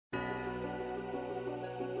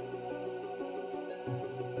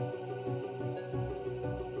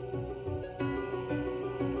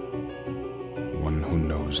who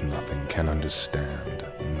knows nothing can understand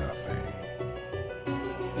nothing.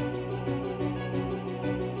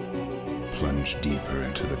 Plunge deeper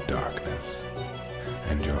into the darkness,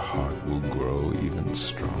 and your heart will grow even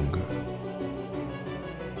stronger.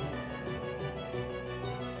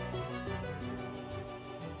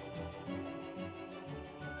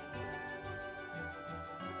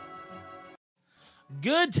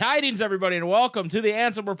 Good tidings, everybody, and welcome to the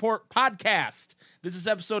Ansem Report podcast. This is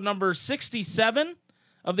episode number 67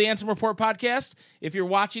 of the Ansem Report podcast. If you're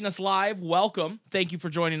watching us live, welcome. Thank you for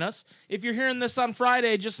joining us. If you're hearing this on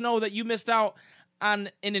Friday, just know that you missed out on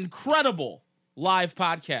an incredible live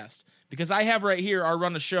podcast because I have right here our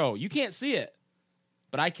run of show. You can't see it,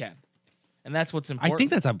 but I can. And that's what's important. I think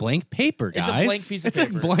that's a blank paper, guys. It's a blank piece of paper.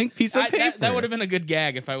 It's a blank piece of paper. That would have been a good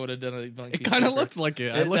gag if I would have done a blank piece It kind of of paper. looked like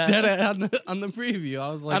it. I looked at it on the preview. I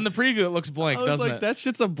was like, On the preview, it looks blank, I was doesn't like, it? that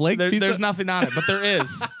shit's a blank piece There's of... nothing on it, but there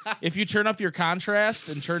is. If you turn up your contrast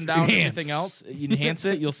and turn down everything else, you enhance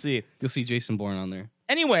it, you'll see. You'll see Jason Bourne on there.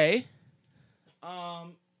 Anyway, I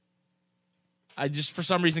just for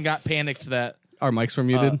some reason got panicked that Our mics were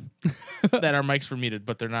muted. that our mics were muted,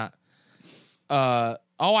 but they're not.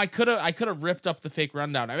 I could have ripped up the fake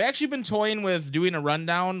rundown. I've actually been toying with doing a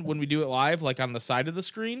rundown when we do it live, like on the side of the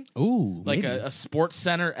screen, Ooh, like maybe. a Sports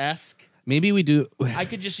Center-esque. Maybe we do... I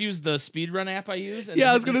could just use the speedrun app I use. And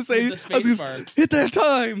yeah, I was hit going to say, the space bar. hit that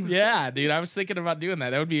time. Yeah, dude, I was thinking about doing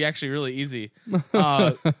that. That would be actually really easy.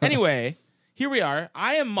 Anyway, here we are.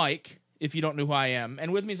 I am Mike, if you don't know who I am,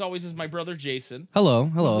 and with me as always is my brother Jason. Hello.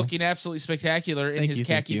 Who's looking absolutely spectacular in Thank his you,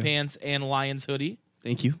 thank khaki you. pants and Lions hoodie.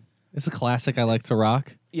 Thank you. It's a classic I like to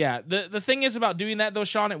rock. Yeah, the thing is about doing that though,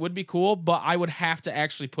 Sean, it would be cool, but I would have to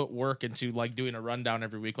actually put work into like doing a rundown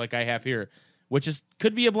every week like I have here, which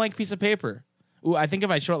could be a blank piece of paper. Ooh, I think if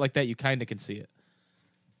I show it like that, you kind of can see it.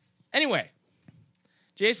 Anyway,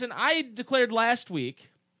 Jason, I declared last week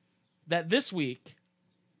that this week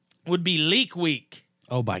would be leak week.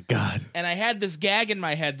 Oh, my God. And I had this gag in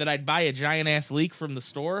my head that I'd buy a giant-ass leak from the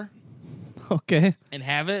store Okay. and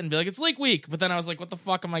have it and be like, it's leak week. But then I was like, what the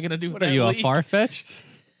fuck am I going to do with What are that you, leak? a far-fetched?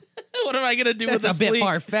 What am I going to do with That's this a bit leak?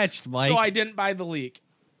 far-fetched, Mike. So I didn't buy the leak.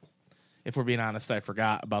 If we're being honest, I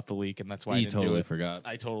forgot about the leak, and that's why I You didn't do totally it. forgot.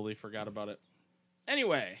 I totally forgot about it.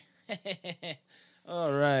 Anyway.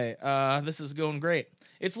 All right. This is going great.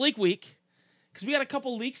 It's leak week because we got a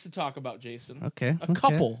couple leaks to talk about, Jason. Okay. A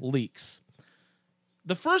couple leaks.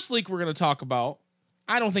 The first leak we're going to talk about,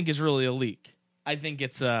 I don't think is really a leak. I think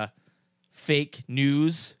it's a fake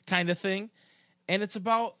news kind of thing. And it's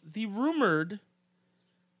about the rumored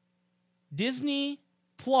Disney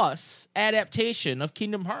Plus adaptation of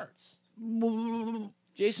Kingdom Hearts.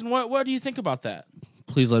 Jason, what do you think about that?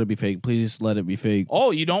 Please let it be fake. Please let it be fake. Oh,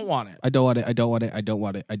 you don't want it. I don't want it. I don't want it. I don't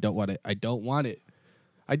want it. I don't want it. I don't want it.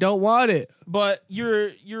 I don't want it. But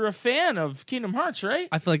you're a fan of Kingdom Hearts, right?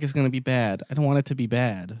 I feel like it's going to be bad. I don't want it to be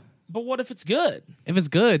bad. But what if it's good? If it's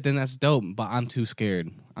good, then that's dope. But I'm too scared.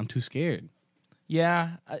 I'm too scared.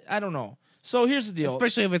 Yeah, I don't know. So here's the deal.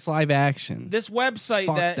 Especially if it's live action. This website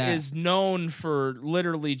Fuck that that. is known for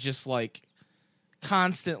literally just like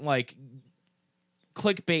constant like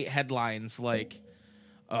clickbait headlines like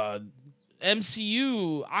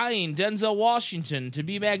MCU eyeing Denzel Washington to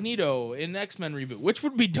be Magneto in X-Men reboot, which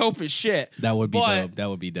would be dope as shit. That would be But, dope. That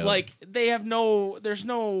would be dope. Like there's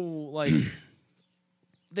no like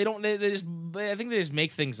they I think they just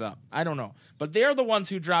make things up. I don't know. But they're the ones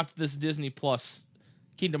who dropped this Disney Plus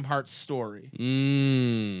Kingdom Hearts story.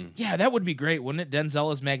 Yeah, that would be great, wouldn't it?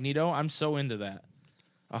 Denzel as Magneto. I'm so into that.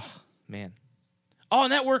 Oh, man. Oh,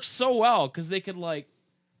 and that works so well because they could you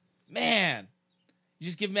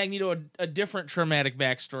just give Magneto a different traumatic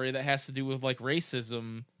backstory that has to do with like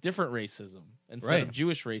racism, different racism instead of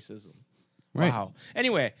Jewish racism. Right. Wow.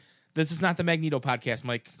 Anyway, this is not the Magneto podcast,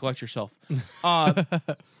 Mike. Collect yourself.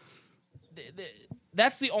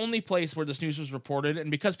 That's the only place where this news was reported, and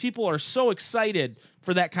because people are so excited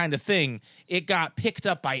for that kind of thing, it got picked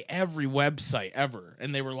up by every website ever,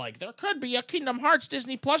 and they were like, "There could be a Kingdom Hearts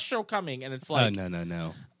Disney Plus show coming," and it's like,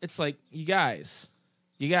 no. it's like, you guys,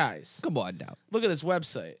 Come on now. look at this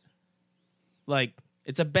website. Like,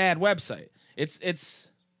 it's a bad website. It's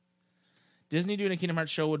Disney doing a Kingdom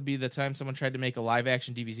Hearts show would be the time someone tried to make a live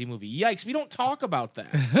action DBZ movie. Yikes! We don't talk about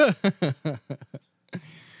that.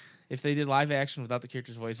 If they did live action without the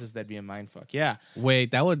characters' voices, that'd be a mindfuck. Yeah.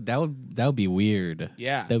 Wait, that would be weird.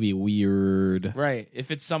 Yeah. That'd be weird. Right. If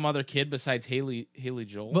it's some other kid besides Haley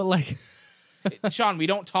Joel. But like Sean, we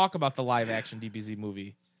don't talk about the live action DBZ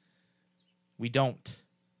movie. We don't.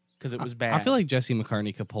 Because it was bad. I feel like Jesse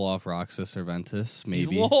McCartney could pull off Roxas or Ventus, maybe. He's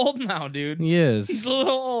a little old now, dude. He is. He's a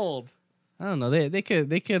little old. I don't know. They could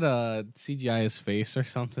CGI his face or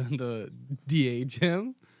something to de-age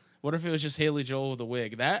him. What if it was just Haley Joel with a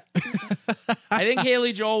wig? That I think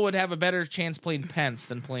Haley Joel would have a better chance playing Pence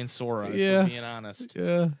than playing Sora. If Yeah. I'm being honest.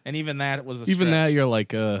 Yeah. And even that was a Even stretch. that, you're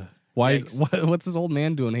like, why? Yikes. What's this old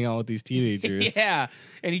man doing hanging out with these teenagers? Yeah,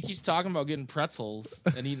 and he keeps talking about getting pretzels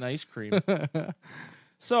and eating ice cream.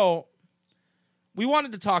 So we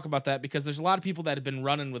wanted to talk about that because there's a lot of people that have been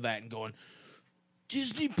running with that and going,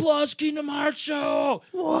 Disney Plus Kingdom Hearts show.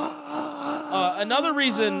 Another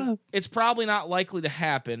reason it's probably not likely to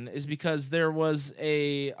happen is because there was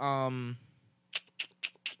a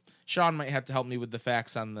Sean might have to help me with the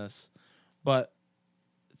facts on this, but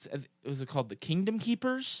was it called the Kingdom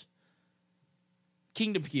Keepers?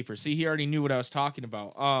 Kingdom Keepers. See, he already knew what I was talking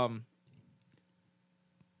about.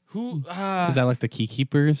 Who Is that like the Key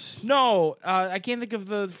Keepers? No, I can't think of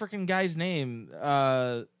the freaking guy's name.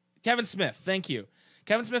 Kevin Smith. Thank you.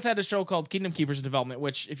 Kevin Smith had a show called Kingdom Keepers in Development,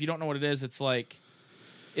 which, if you don't know what it is, it's like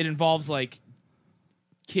it involves like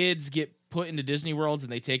kids get put into Disney worlds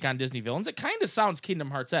and they take on Disney villains. It kind of sounds Kingdom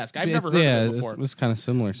Hearts-esque. I've never heard of it before. It was kind of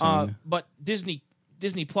similar. But Disney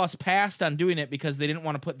Plus passed on doing it because they didn't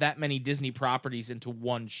want to put that many Disney properties into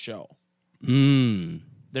one show.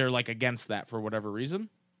 They're like against that for whatever reason.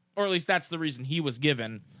 Or at least that's the reason he was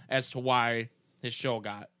given as to why his show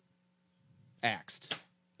got axed.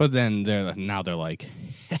 But then they're like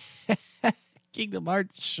Kingdom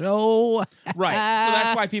Hearts show. Right. So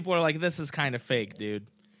that's why people are like, this is kind of fake, dude.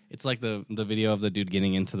 It's like the video of the dude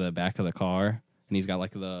getting into the back of the car and he's got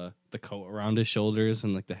like the coat around his shoulders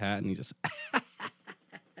and like the hat and he just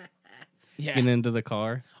getting into the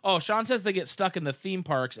car. Oh, Sean says they get stuck in the theme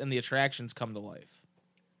parks and the attractions come to life.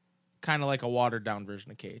 Kind of like a watered down version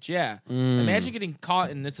of Cage. Yeah. Imagine getting caught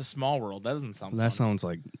in It's a Small World. That doesn't sound fun. That sounds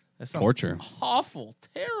like That sounds torture. Awful.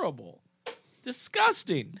 Terrible.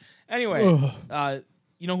 Disgusting. Anyway,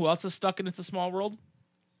 you know who else is stuck in It's a Small World?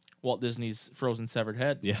 Walt Disney's Frozen Severed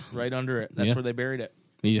Head. Yeah. Right under it. That's where they buried it.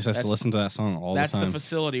 He just has to listen to that song all the time. That's the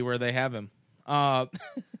facility where they have him.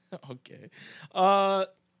 Okay.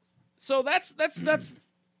 So that's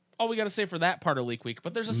all we got to say for that part of Leak Week.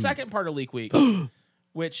 But there's a second part of Leak Week,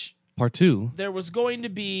 which Part 2. there was going to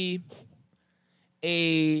be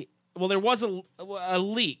there was a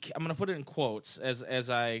leak. I'm going to put it in quotes as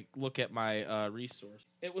I look at my resource.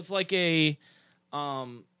 It was like a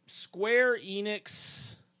Square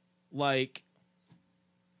Enix like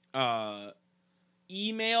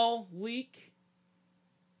email leak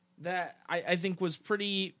that I think was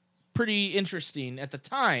pretty interesting at the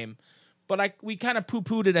time, but we kind of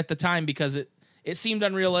poo-pooed it at the time because it seemed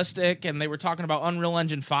unrealistic, and they were talking about Unreal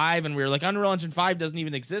Engine 5, and we were like, Unreal Engine 5 doesn't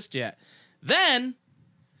even exist yet. Then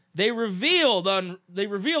they revealed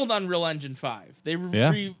Unreal Engine 5. They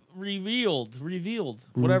revealed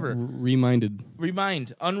whatever.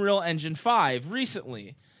 Remind Unreal Engine 5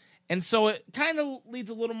 recently. And so it kind of leads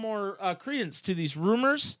a little more credence to these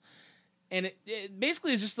rumors. And it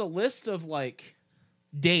basically is just a list of like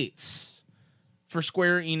dates for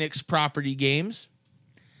Square Enix property games.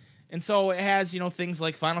 And so it has, things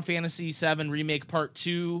like Final Fantasy VII Remake Part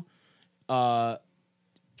 2, Q1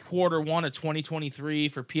 of 2023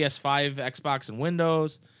 for PS5, Xbox, and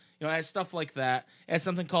Windows. It has stuff like that. It has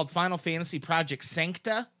something called Final Fantasy Project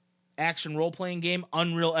Sancta, action role-playing game,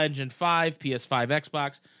 Unreal Engine 5, PS5,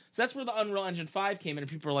 Xbox. So that's where the Unreal Engine 5 came in, and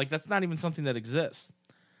people are like, that's not even something that exists.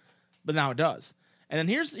 But now it does. And then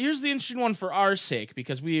here's the interesting one for our sake,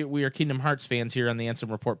 because we are Kingdom Hearts fans here on the Ansem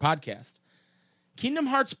Report podcast. Kingdom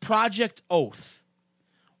Hearts Project Oath.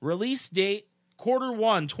 Release date,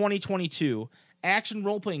 Q1 2022. Action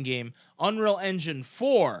role-playing game, Unreal Engine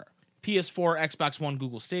 4, PS4, Xbox One,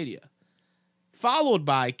 Google Stadia. Followed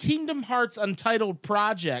by Kingdom Hearts Untitled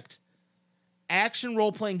Project, action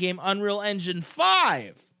role-playing game, Unreal Engine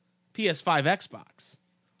 5, PS5, Xbox.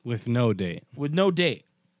 With no date.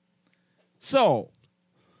 So,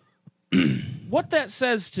 what that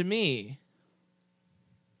says to me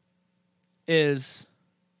is,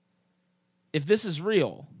 if this is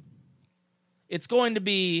real, it's going to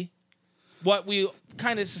be what we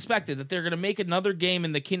kind of suspected, that they're going to make another game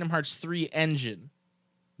in the Kingdom Hearts 3 engine,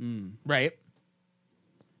 right?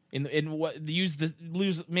 In what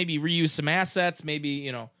maybe reuse some assets,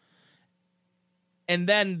 maybe and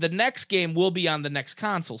then the next game will be on the next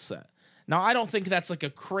console set. Now, I don't think that's like a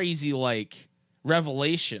crazy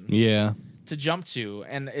revelation, to jump to,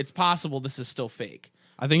 and it's possible this is still fake.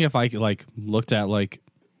 I think if I looked at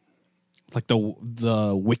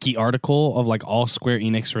the wiki article of all Square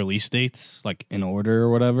Enix release dates, in order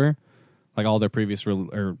or whatever, all their previous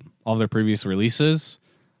releases,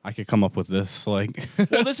 I could come up with this. Like,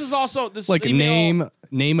 Well, this is also this like email,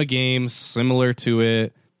 name a game similar to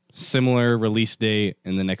it, similar release date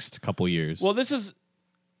in the next couple years. Well, this is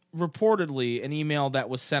reportedly an email that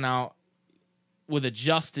was sent out with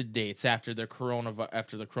adjusted dates after the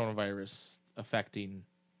coronavirus affecting,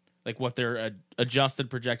 like what their adjusted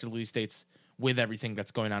projected release dates with everything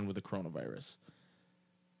that's going on with the coronavirus.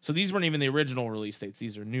 So these weren't even the original release dates;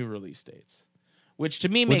 these are new release dates, which to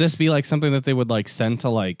me would makes this be like something that they would like send to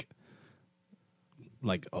like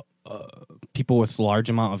people with large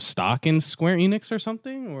amount of stock in Square Enix or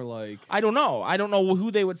something, or like I don't know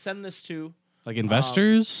who they would send this to. like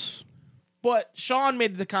investors? But Sean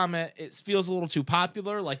made the comment, it feels a little too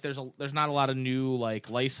popular. Like there's not a lot of new like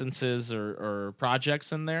licenses or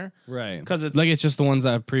projects in there. Right. Because it's like it's just the ones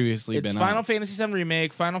that have previously it's been Final out. Fantasy VII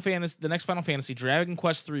Remake, the next Final Fantasy, Dragon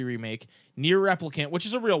Quest III Remake, Nier Replicant, which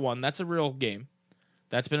is a real one. That's a real game.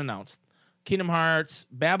 That's been announced. Kingdom Hearts,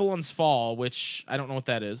 Babylon's Fall, which I don't know what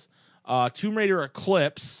that is. Tomb Raider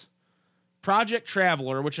Eclipse, Project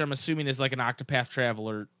Traveler, which I'm assuming is like an Octopath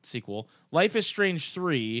Traveler sequel. Life is Strange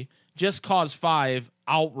 3, Just Cause 5,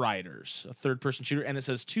 Outriders, a third-person shooter, and it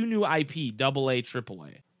says 2 new IP, AA,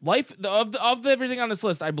 AAA. Of everything on this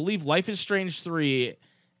list, I believe Life is Strange 3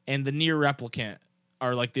 and the Nier Replicant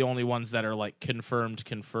are like the only ones that are like confirmed.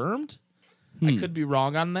 I could be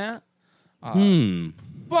wrong on that.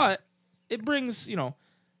 But it brings,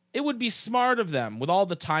 it would be smart of them with all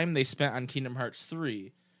the time they spent on Kingdom Hearts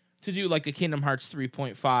 3 to do like a Kingdom Hearts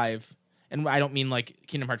 3.5. And I don't mean like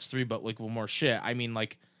Kingdom Hearts 3, but like more shit. I mean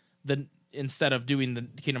like instead of doing the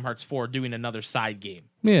Kingdom Hearts 4, doing another side game.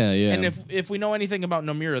 Yeah, yeah. And if we know anything about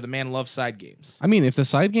Nomura, the man loves side games. I mean, if the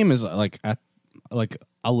side game is like at like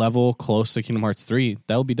a level close to Kingdom Hearts 3,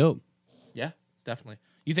 that would be dope. Yeah, definitely.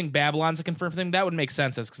 You think Babylon's a confirmed thing? That would make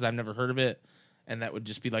sense because I've never heard of it, and that would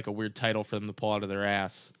just be like a weird title for them to pull out of their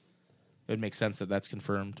ass. It would make sense that that's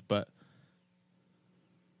confirmed, but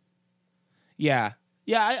yeah,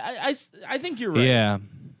 I think you're right. Yeah.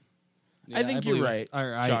 I think you're right,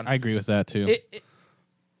 Sean. I agree with that too.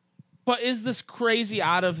 But is this crazy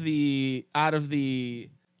out of the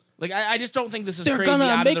like? I just don't think this is They're crazy gonna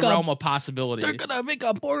out of the make a- realm of possibility. They're gonna make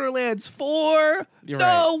a Borderlands 4? You're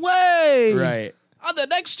no way! Right. On the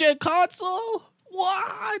next gen console?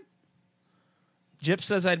 What? Jip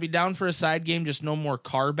says I'd be down for a side game, just no more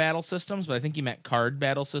car battle systems. But I think he meant card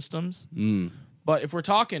battle systems. But if we're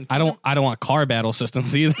talking, I don't want car battle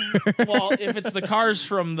systems either. Well, if it's the cars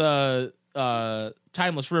from the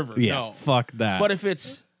Timeless River, yeah, no. fuck that. But if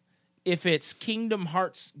it's Kingdom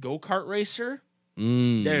Hearts Go-Kart Racer,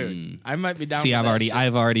 dude, I might be down. See, for that shit.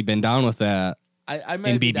 I've already been down with that I might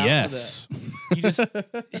in be down for BBS. that. You just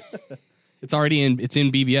It's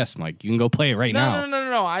in BBS, Mike. You can go play it right now.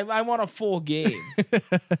 No. I want a full game.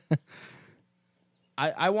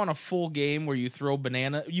 I want a full game where you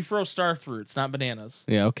throw star fruits, not bananas.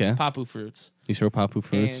 Yeah, okay. Papu fruits. You throw Papu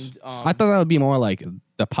fruits. And, I thought that would be more like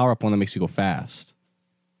the power up one that makes you go fast,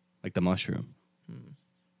 like the mushroom.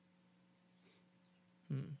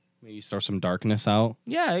 Maybe you throw some darkness out.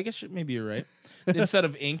 Yeah, I guess maybe you're right. Instead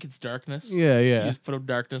of ink, it's darkness. Yeah. You just put a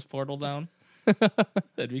darkness portal down.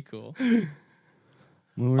 That'd be cool.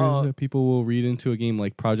 Where is it? People will read into a game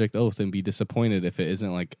like Project Oath and be disappointed if it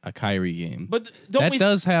isn't like a Kyrie game. But that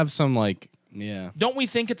does have some like, yeah. Don't we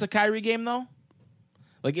think it's a Kyrie game though?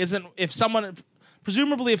 Like,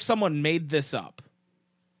 presumably if someone made this up,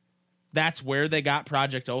 that's where they got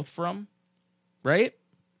Project Oath from, right?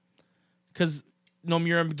 Because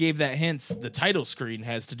Nomura gave that hint. The title screen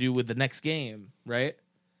has to do with the next game, right?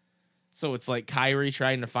 So it's like Kyrie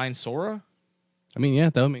trying to find Sora. I mean, yeah,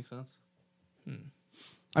 that would make sense.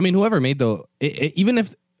 I mean, whoever made even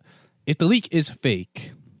if the leak is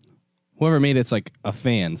fake, whoever made it's like a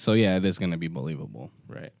fan. So yeah, it is going to be believable,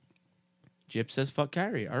 right? Jip says fuck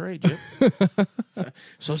Kyrie. All right, Jip.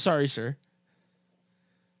 so sorry, sir.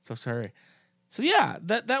 So sorry. So yeah,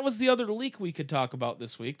 that was the other leak we could talk about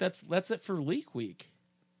this week. That's it for leak week.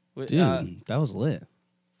 Dude, that was lit.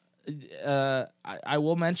 I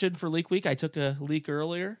will mention for leak week, I took a leak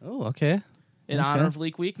earlier. Oh, okay. In honor of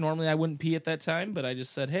leak week. Normally I wouldn't pee at that time, but I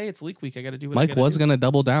just said, hey, it's leak week. I got to do what Mike I gotta was do. going to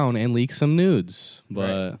double down and leak some nudes,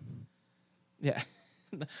 but yeah.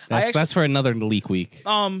 that's for another leak week.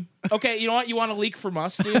 Okay, you know what? You want a leak from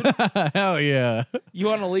us, dude? Hell yeah. You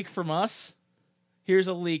want a leak from us? Here's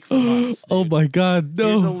a leak from us. Dude. Oh my God, no.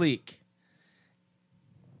 Here's a leak.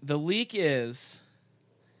 The leak is,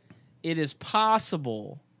 it is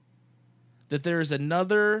possible that there is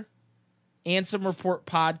another Ansem Report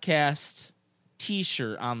podcast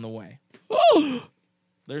T-shirt on the way.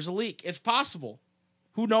 There's a leak. It's possible.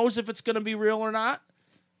 Who knows if it's going to be real or not?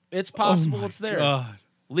 It's possible it's there. God.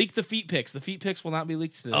 Leak the feet pics. The feet pics will not be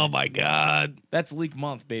leaked today. Oh my god. That's leak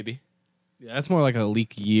month, baby. Yeah, that's more like a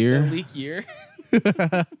leak year. Leak year.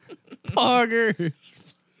 Poggers.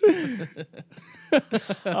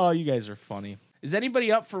 Oh, you guys are funny. Is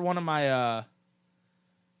anybody up for one of my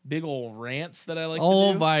big old rants that I like to do?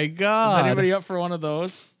 Oh my god. Is anybody up for one of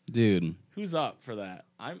those? Dude. Who's up for that?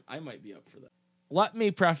 I might be up for that. Let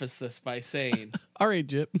me preface this by saying All right,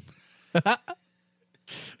 Jip.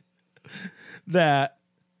 that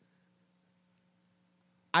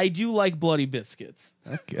I do like Bloody Biscuits.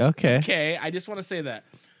 Okay. Okay, I just want to say that.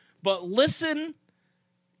 But listen,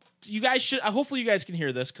 you guys should. Hopefully, you guys can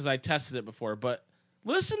hear this because I tested it before. But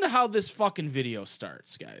listen to how this fucking video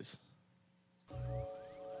starts, guys.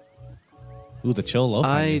 Ooh, the chill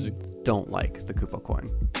lo-fi I music. don't like the Koopa coin.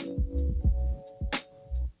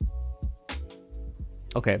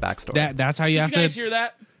 Okay, backstory. That's how you Did have you guys to. hear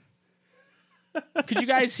that? Could you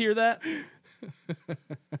guys hear that?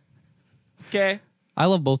 Okay. I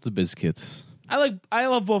love both the biscuits. I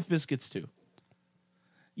love both biscuits too.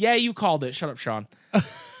 Yeah, you called it. Shut up, Sean.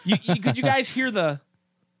 Could you guys hear the?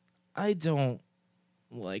 I don't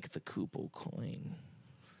like the Koopa coin.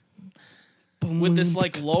 With this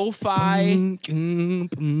like lo-fi,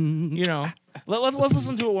 you know. Let's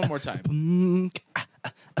listen to it one more time.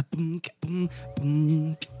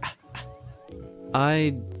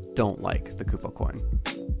 I don't like the Koopa coin.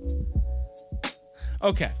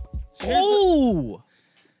 Okay. So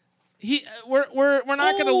we're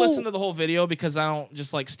not going to listen to the whole video because I don't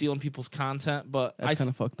just like stealing people's content, but That's kind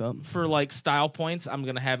of fucked up. for like style points, I'm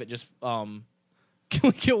going to have it just Can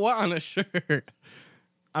we get what on a shirt?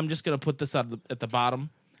 I'm just going to put this at the bottom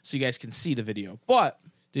so you guys can see the video. But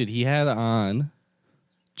Dude, he had on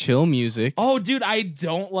chill music. oh dude, I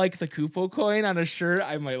don't like the Koopa coin on a shirt.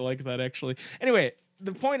 I might like that actually. Anyway,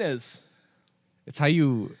 the point is It's how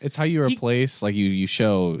you replace like you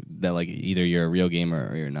show that like either you're a real gamer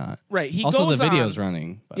or you're not. right, he Also, goes the video's on,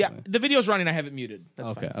 running. By Yeah, the way. the video's running. I have it muted.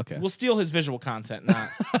 That's Okay, fine. okay. We'll steal his visual content,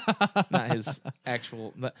 not his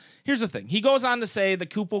actual. Here's the thing. He goes on to say the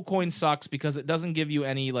Koopa coin sucks because it doesn't give you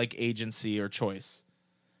any like agency or choice.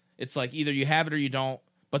 It's like either you have it or you don't,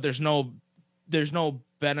 but there's no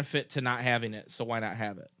benefit to not having it. So why not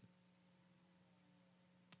have it?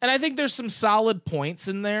 And I think there's some solid points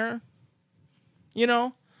in there, you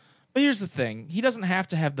know. But here's the thing: he doesn't have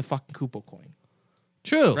to have the fucking Koopa coin,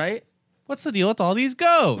 True. right? What's the deal with all these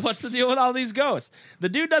ghosts? What's the deal with all these ghosts? The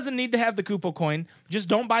dude doesn't need to have the Koopa coin. Just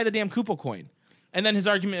don't buy the damn Koopa coin. And then his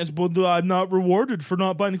argument is, well, I'm not rewarded for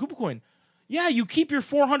not buying the Koopa coin. Yeah, you keep your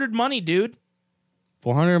 400 money, dude.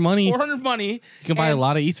 400 money. 400 money. You can buy a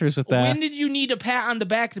lot of ethers with that. When did you need a pat on the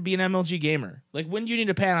back to be an MLG gamer? Like, when do you need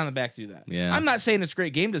a pat on the back to do that? Yeah. I'm not saying it's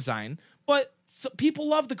great game design, but people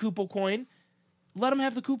love the Koopa coin. Let them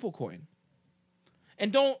have the Koopa coin.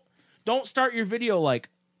 And don't start your video like,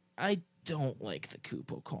 I don't like the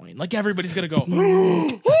Koopa coin. Like, everybody's going to go,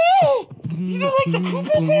 oh, you don't like the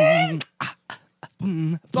Koopa coin?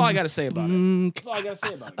 That's all I got to say about it. That's all I got to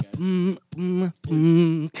say about it,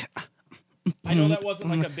 guys. I know that wasn't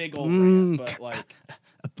like a big old rant, but like,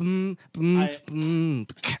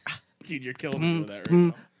 dude, you're killing me with that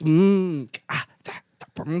right now.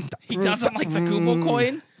 He doesn't like the Koopa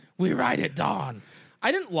coin? We ride at dawn.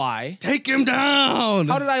 I didn't lie. Take him down.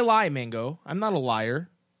 How did I lie, Mango? I'm not a liar.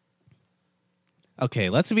 Okay,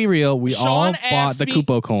 let's be real. We Sean all bought asked the me-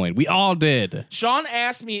 Koopa coin. We all did. Sean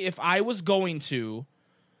asked me if I was going to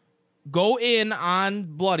go in on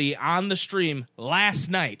Bloody on the stream last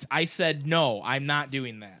night. I said, no, I'm not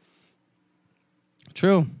doing that.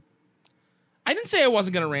 True. I didn't say I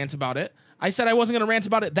wasn't going to rant about it. I said I wasn't going to rant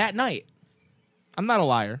about it that night. I'm not a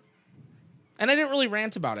liar. And I didn't really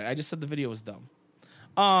rant about it. I just said the video was dumb.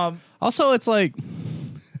 Also, it's like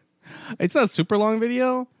it's not a super long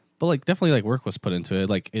video, but like definitely like work was put into it.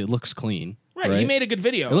 Like it looks clean. Right, he made a good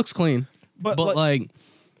video. It looks clean. But like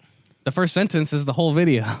the first sentence is the whole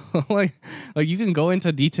video. like you can go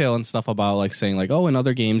into detail and stuff about like saying like, oh, in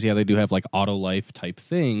other games, yeah, they do have like auto life type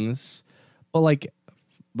things. But like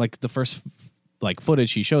the first like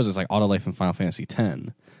footage he shows is like auto life in Final Fantasy X.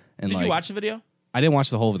 And Did like you watch the video? I didn't watch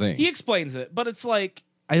the whole thing. He explains it, but it's like,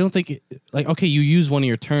 I don't think like okay, you use one of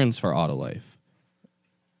your turns for auto life.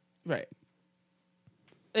 right.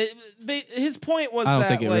 His point was I don't that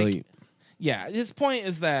think it like, really. yeah, his point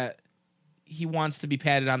is that he wants to be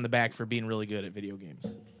patted on the back for being really good at video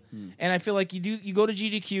games. And I feel like you go to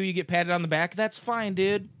GDQ, you get patted on the back. That's fine,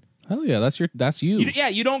 dude. Hell yeah, that's you.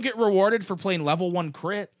 You don't get rewarded for playing level 1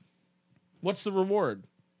 crit. What's the reward?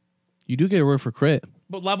 You do get a reward for crit.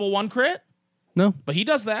 But level 1 crit? No, But he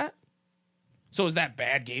does that. So is that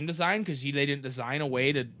bad game design because they didn't design a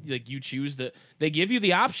way to like you choose to? They give you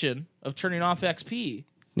the option of turning off XP,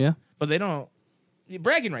 Yeah. but they don't.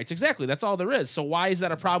 Bragging rights, exactly. That's all there is. So why is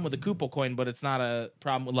that a problem with the Koopa coin, but it's not a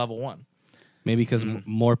problem with level 1? Maybe because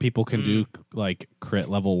more people can do like crit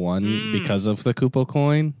level 1 because of the Koopa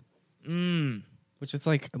coin. Which it's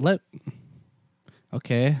like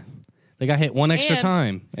okay, they got hit one extra And-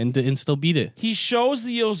 time and still beat it. He shows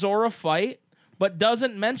the Yozora fight, but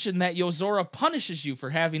doesn't mention that Yozora punishes you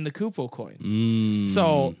for having the Koopa coin.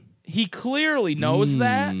 So he clearly knows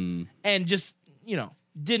that, and just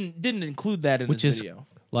didn't include that in Which his is video.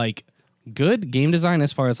 like good game design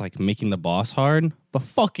as far as like making the boss hard, but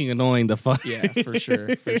fucking annoying to fight. Yeah, for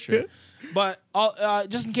sure, for sure. But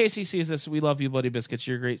just in case he sees this, we love you, Bloody Biscuits.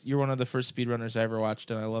 You're great. You're one of the first speedrunners I ever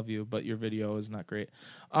watched, and I love you. But your video is not great.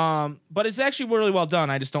 But it's actually really well done.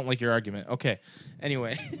 I just don't like your argument. Okay.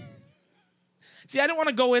 Anyway. See, I didn't want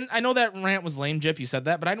to go in. I know that rant was lame, Jip. You said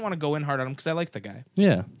that, but I didn't want to go in hard on him because I like the guy.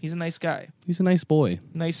 Yeah, He's a nice guy. he's a nice boy.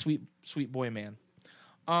 Nice, sweet boy, man.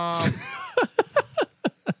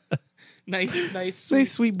 Nice, Nice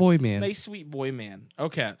sweet boy man. nice, sweet boy, man.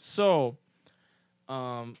 Okay, so,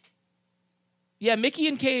 yeah, Mickey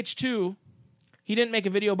and KH2. He didn't make a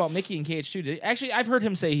video about Mickey and KH2. Did he? Actually, I've heard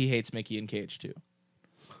him say he hates Mickey and KH2.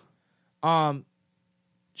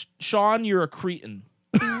 Sean, you're a cretin.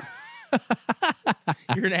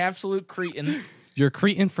 You're an absolute cretin. You're a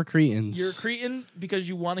cretin for cretins. You're a cretin because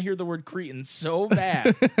you want to hear the word cretin so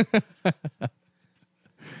bad.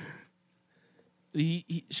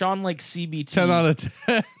 Sean likes CBT. 10 out of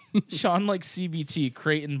 10. Sean likes CBT,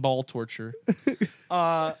 cretin ball torture.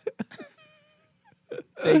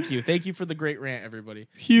 Thank you for the great rant, everybody.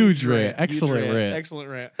 Huge rant. Excellent rant. Excellent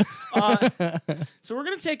rant. So we're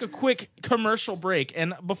gonna take a quick commercial break,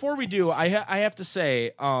 and before we do, I have to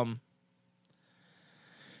say, I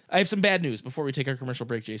have some bad news before we take our commercial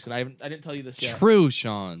break, Jason. I didn't tell you this yet. True,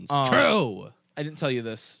 Sean. True. I didn't tell you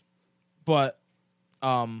this, but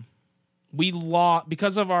we lost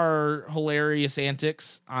because of our hilarious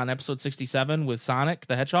antics on episode 67 with Sonic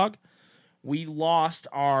the Hedgehog. We lost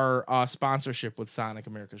our sponsorship with Sonic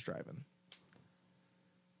America's Drive-In.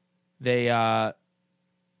 They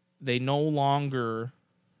no longer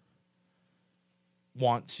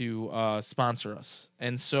want to sponsor us,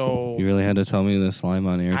 and so You really had to tell me this live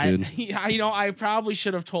on air, dude. I probably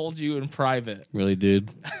should have told you in private. Really, dude.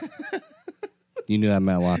 You knew that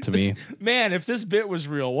meant a lot to me. Man, if this bit was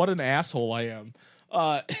real, what an asshole I am.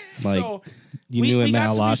 So You knew it we meant got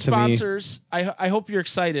a some lot new to me. sponsors. I hope you're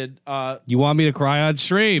excited. You want me to cry on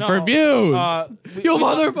stream No, for views? You we'd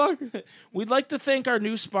like- motherfucker. We'd like to thank our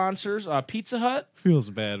new sponsors, Pizza Hut, Feels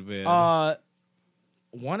bad, man.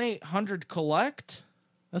 1-800-COLLECT,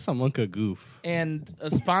 That's a monka goof. and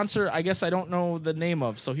a sponsor I guess I don't know the name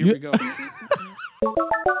of, so here we go.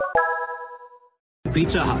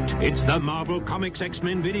 Pizza Hut. It's the Marvel Comics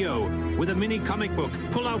X-Men video with a mini comic book,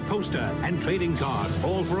 pull-out poster, and trading card,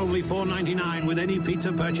 all for only $4.99 with any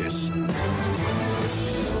pizza purchase.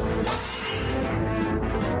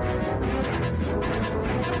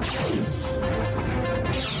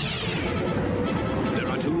 There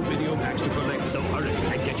are 2 video packs to collect, so hurry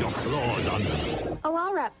and get your claws on them. Oh,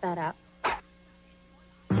 I'll wrap that up.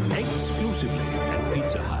 Exclusively at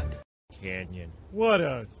Pizza Hut. Canyon. What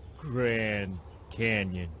a grand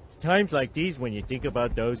canyon. It's times like these when you think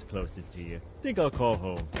about those closest to you. Think I'll call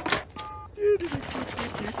home.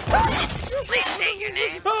 Please state your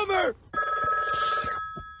name. Homer!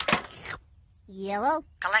 Yellow?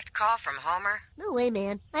 Collect call from Homer. No way,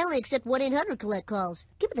 man. I only accept 1-800-collect calls.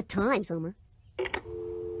 Give me the times, Homer.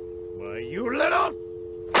 Why, you little...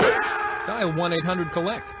 Dial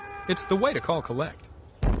 1-800-COLLECT. It's the way to call collect.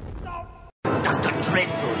 Dr.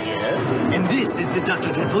 Dreadful here, and this is the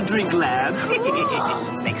Dr. Dreadful Drink Lab.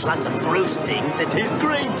 Makes lots of gross things that taste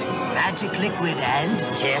great. Magic liquid and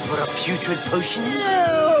care for a putrid potion?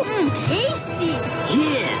 No. Tasty.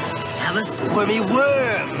 Here, have a squirmy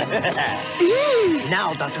worm.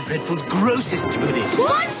 Now Dr. Dreadful's grossest goodie.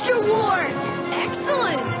 Monster Wars.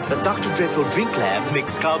 Excellent. The Dr. Dreadful Drink Lab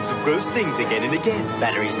makes carbs of gross things again and again.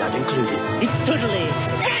 Batteries not included. It's totally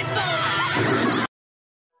dreadful!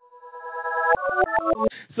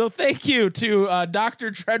 So thank you to Dr.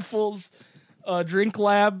 Dreadful's Drink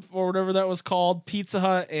Lab, or whatever that was called, Pizza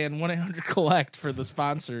Hut, and 1-800-COLLECT for the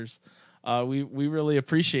sponsors. We really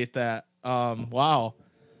appreciate that. Wow.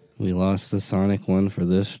 We lost the Sonic one for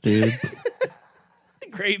this, dude.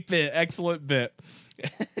 Great bit. Excellent bit.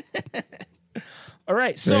 All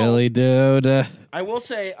right. So Really, dude? I will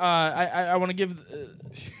say I want to give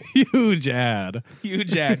Huge ad.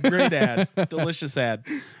 huge ad. Great ad. Delicious ad.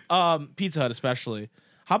 Pizza Hut especially.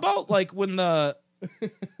 How about like when the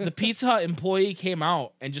Pizza Hut employee came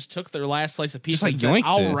out and just took their last slice of pizza like, and said, yoinked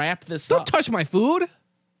I'll it. wrap this Don't up. touch my food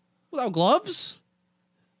without gloves.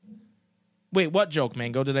 Wait, what joke,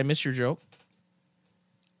 Mango? Did I miss your joke?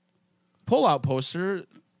 Pull-out poster.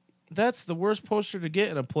 That's the worst poster to get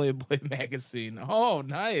in a Playboy magazine. Oh,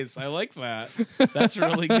 nice. I like that. That's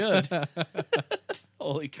really good.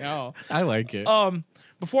 Holy cow. I like it.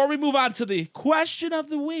 Before we move on to the question of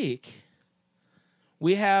the week,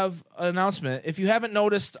 we have an announcement. If you haven't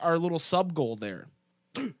noticed our little sub goal there,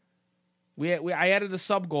 I added a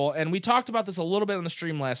sub goal, and we talked about this a little bit on the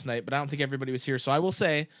stream last night, but I don't think everybody was here. So I will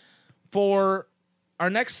say, for our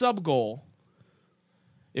next sub goal,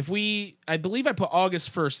 I believe I put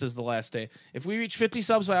August 1st as the last day. If we reach 50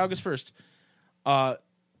 subs by August 1st,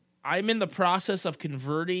 I'm in the process of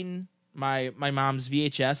converting my mom's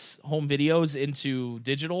VHS home videos into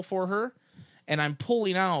digital for her, and I'm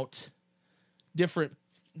pulling out different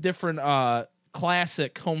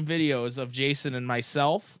classic home videos of Jason and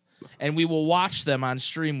myself, and we will watch them on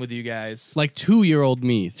stream with you guys. Like 2-year-old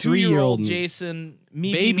me, 3-year-old me. Jason,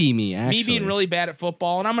 Baby me, actually. me being really bad at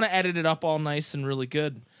football, and I'm going to edit it up all nice and really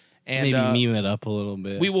good. And Maybe meme it up a little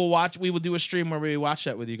bit. We will do a stream where we watch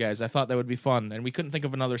that with you guys. I thought that would be fun, and we couldn't think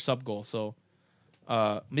of another sub goal. So,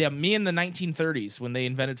 me in the 1930s when they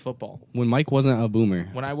invented football. When Mike wasn't a boomer.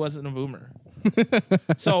 When I wasn't a boomer.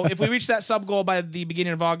 So if we reach that sub goal by the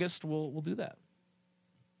beginning of August, we'll do that.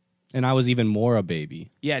 And I was even more a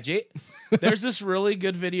baby. Yeah, there's this really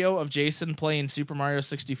good video of Jason playing Super Mario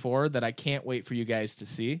 64 that I can't wait for you guys to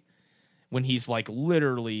see when he's like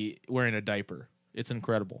literally wearing a diaper. It's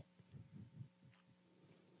incredible.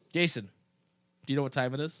 Jason, do you know what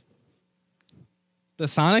time it is? The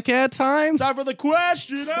Sonic ad time? Time for the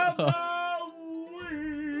question of the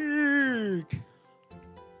week.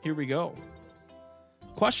 Here we go.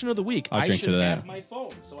 Question of the week. I'll drink to that. Have my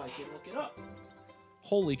phone so I can look it up.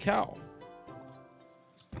 Holy cow.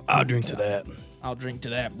 I'll drink to that. I'll drink to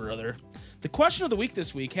that, brother. The question of the week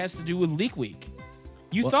this week has to do with Leak Week.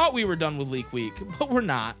 You thought we were done with Leak Week, but we're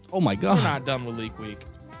not. Oh my god. We're not done with Leak Week.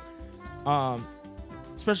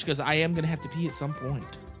 Especially because I am going to have to pee at some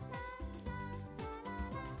point.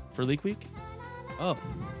 For Leak Week? Oh.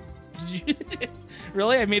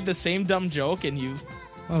 Really? I made the same dumb joke and you...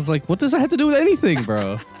 I was like, what does that have to do with anything,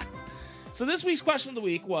 bro? So this week's question of the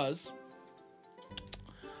week was,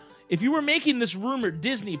 if you were making this rumored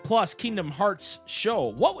Disney Plus Kingdom Hearts show,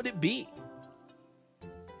 what would it be?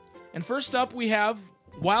 And first up, we have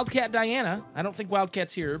Wildcat Diana. I don't think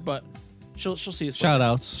Wildcat's here, but she'll see us.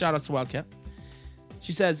 Shout-outs. Shout-outs to Wildcat.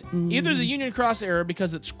 She says, either the Union Cross era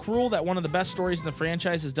because it's cruel that one of the best stories in the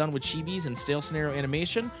franchise is done with chibis and stale scenario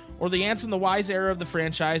animation, or the Ansem the Wise era of the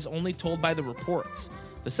franchise only told by the reports.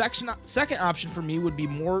 The second option for me would be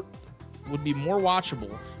more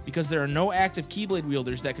watchable because there are no active Keyblade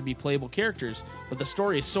wielders that could be playable characters, but the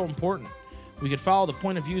story is so important. We could follow the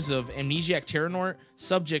point of views of Amnesiac Terranort,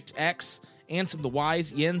 Subject X, Ansem the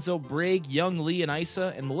Wise, Yenzo, Brig, Young Lee and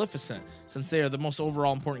Isa, and Maleficent, since they are the most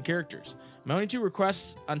overall important characters. My only two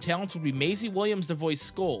requests on talents would be Maisie Williams to voice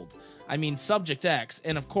Scold, Subject X,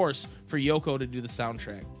 and of course, for Yoko to do the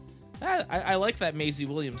soundtrack. I like that Maisie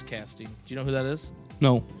Williams casting. Do you know who that is?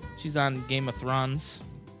 No. She's on Game of Thrones.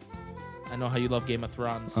 I know how you love Game of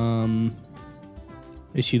Thrones.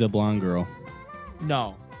 Is she the blonde girl?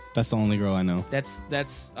 No. That's the only girl I know. That's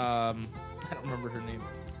I don't remember her name.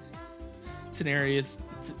 Daenerys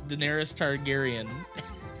Targaryen.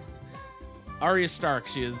 Arya Stark,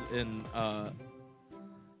 she is in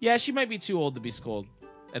yeah, she might be too old to be Scold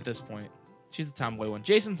at this point. She's the tomboy one.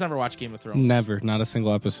 Jason's never watched Game of Thrones. Never, not a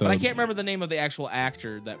single episode. But I can't remember the name of the actual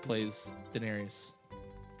actor that plays Daenerys.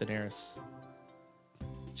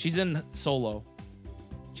 She's in Solo.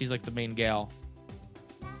 She's like the main gal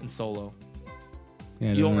in Solo.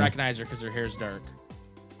 Yeah, you won't recognize her because her hair's dark.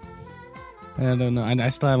 I don't know. I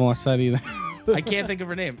still haven't watched that either. I can't think of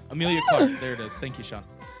her name. Amelia Clark. There it is. Thank you, Sean.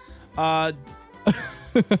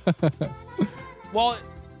 Well,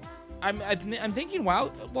 I'm thinking.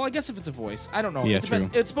 Well, I guess if it's a voice, I don't know. Yeah, It depends.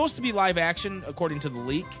 true. It's supposed to be live action according to the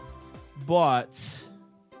leak, but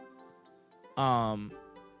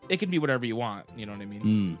it can be whatever you want. You know what I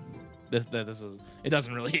mean? This is. It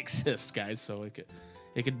doesn't really exist, guys. So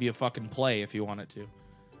it could be a fucking play if you want it to.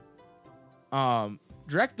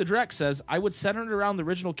 Drek the Drek says, I would center it around the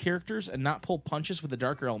original characters and not pull punches with the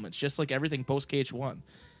darker elements, just like everything post KH1.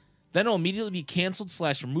 Then it'll immediately be canceled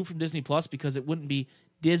 / removed from Disney Plus because it wouldn't be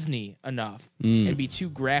Disney enough and be too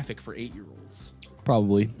graphic for 8-year-olds.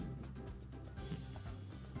 Probably.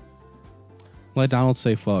 Let Donald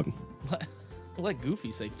say fuck. Let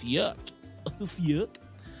Goofy say fuck. Fuck.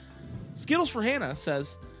 Skittles for Hannah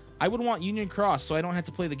says, I would want Union Cross so I don't have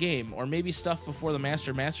to play the game, or maybe stuff before the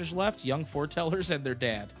Master Masters left, young foretellers and their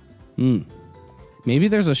dad. Maybe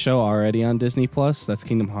there's a show already on Disney Plus that's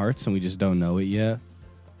Kingdom Hearts and we just don't know it yet.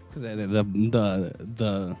 Because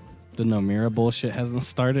the Nomura bullshit hasn't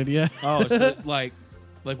started yet. Oh, so like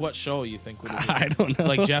what show you think would it be? I don't know.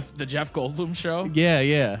 Like the Jeff Goldblum show?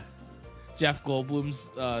 Yeah. Jeff Goldblum's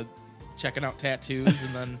checking out tattoos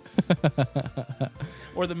and then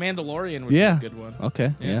or the Mandalorian would be a good one.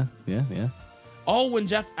 Okay. Yeah. Oh,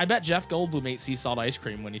 I bet Jeff Goldblum ate sea salt ice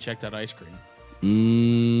cream when he checked out ice cream.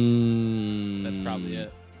 That's probably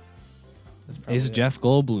it. Is Jeff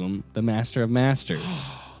Goldblum the Master of Masters?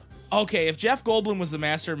 Okay, if Jeff Goldblum was the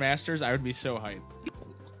Master of Masters, I would be so hyped.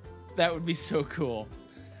 That would be so cool.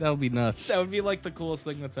 That would be nuts. That would be like the coolest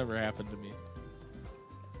thing that's ever happened to me.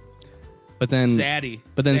 But then Zaddy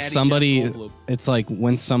somebody, Jeff Goldblum. it's like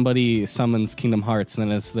when somebody summons Kingdom Hearts, and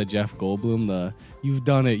then it's the Jeff Goldblum, you've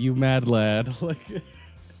done it, you mad lad. Like,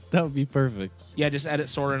 that would be perfect. Yeah, just edit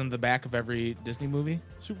Sora in the back of every Disney movie.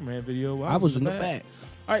 Superman video. I was in the back.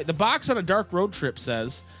 All right, the box on a dark road trip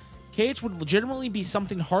says, KH would legitimately be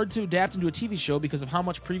something hard to adapt into a TV show because of how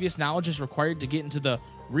much previous knowledge is required to get into the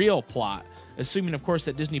real plot. Assuming, of course,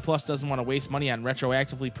 that Disney Plus doesn't want to waste money on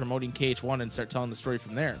retroactively promoting KH1 and start telling the story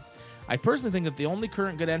from there. I personally think that the only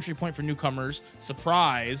current good entry point for newcomers,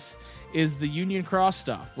 surprise, is the Union Cross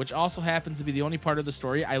stuff, which also happens to be the only part of the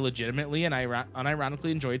story I legitimately and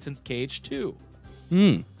unironically enjoyed since KH2.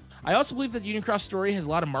 I also believe that the Union Cross story has a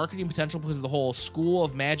lot of marketing potential because of the whole School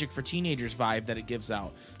of Magic for Teenagers vibe that it gives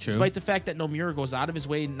out, despite the fact that Nomura goes out of his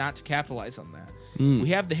way not to capitalize on that. We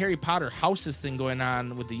have the Harry Potter houses thing going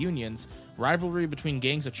on with the Unions, rivalry between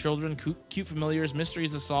gangs of children, cute familiars,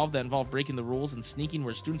 mysteries to solve that involve breaking the rules and sneaking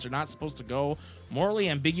where students are not supposed to go, morally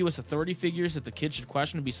ambiguous authority figures that the kids should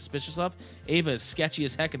question and be suspicious of. Ava is sketchy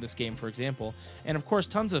as heck in this game, for example. And of course,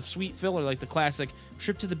 tons of sweet filler like the classic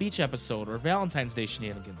Trip to the Beach episode or Valentine's Day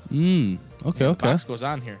shenanigans. Okay. Box goes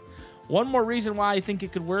on here. One more reason why I think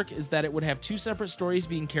it could work is that it would have two separate stories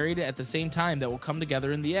being carried at the same time that will come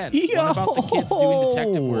together in the end. One about the kids doing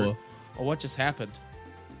detective work. Oh, what just happened?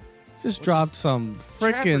 Just dropped some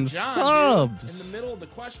Trapper freaking John, subs. dude, in the middle of the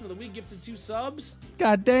question of the week, gifted 2 subs.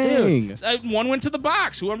 God dang. Dude, one went to the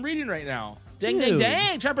box, who I'm reading right now.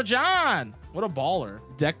 Dang, Trapper John. What a baller.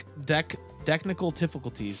 Technical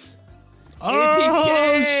difficulties. Oh,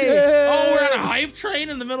 APK. shit. Oh, we're on a hype train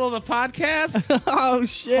in the middle of the podcast? Oh,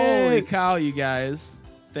 shit. Holy cow, you guys.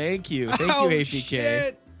 Thank you. Thank you, APK.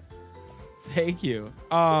 Shit. Thank you.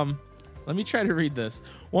 Let me try to read this.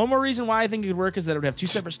 One more reason why I think it could work is that it would have two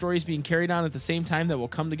separate stories being carried on at the same time that will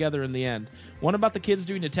come together in the end. One about the kids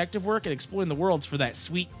doing detective work and exploring the worlds for that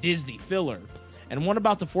sweet Disney filler. And one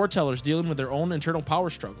about the foretellers dealing with their own internal power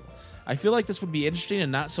struggle. I feel like this would be interesting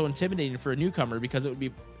and not so intimidating for a newcomer because it would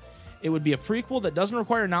be a prequel that doesn't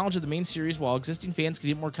require knowledge of the main series while existing fans can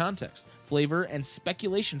get more context, flavor, and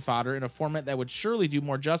speculation fodder in a format that would surely do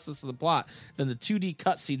more justice to the plot than the 2D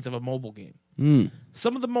cutscenes of a mobile game.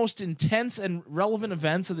 Some of the most intense and relevant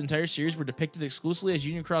events of the entire series were depicted exclusively as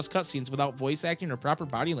Union Cross cutscenes without voice acting or proper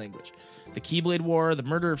body language. The Keyblade War, the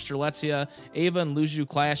murder of Strelitzia, Ava and Luju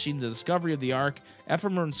clashing, the discovery of the Ark,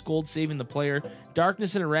 Ephemer and Scold saving the player,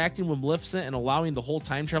 Darkness interacting with Maleficent and allowing the whole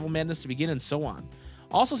time travel madness to begin, and so on.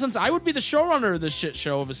 Also, since I would be the showrunner of this shit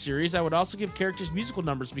show of a series, I would also give characters musical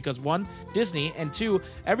numbers because 1, Disney, and 2,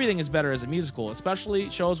 everything is better as a musical,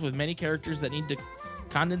 especially shows with many characters that need to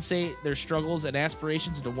condensate their struggles and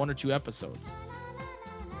aspirations into 1 or 2 episodes.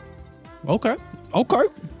 Okay.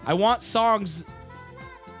 I want songs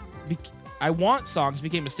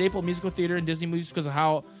became a staple of musical theater and Disney movies because of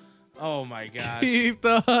how... Oh my gosh. Keep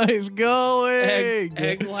the hype going.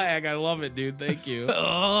 Egg lag. I love it, dude. Thank you.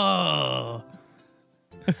 Oh.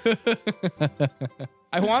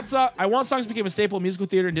 I want songs became a staple of musical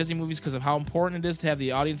theater and Disney movies because of how important it is to have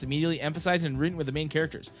the audience immediately emphasize and root with the main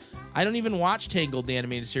characters. I don't even watch Tangled, the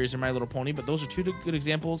animated series, or My Little Pony, but those are 2 good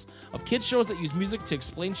examples of kids shows that use music to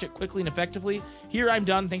explain shit quickly and effectively. Here, I'm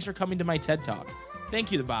done. Thanks for coming to my TED Talk.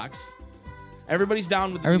 Thank you, the box. Everybody's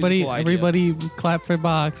down with the musical idea. Everybody clap for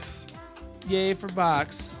Box. Yay for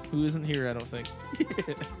Box, who isn't here, I don't think.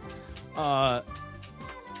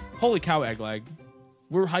 Holy cow, egg lag.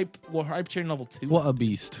 We're hype train level 2. What a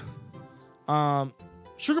beast.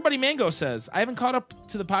 Sugar Buddy Mango says, I haven't caught up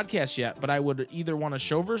to the podcast yet, but I would either want a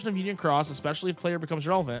show version of Union Cross, especially if player becomes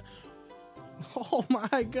relevant. Oh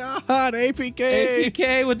my god, APK.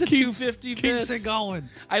 APK with the 250 keeps bits. it going.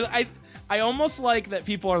 I almost like that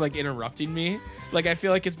people are like interrupting me. Like I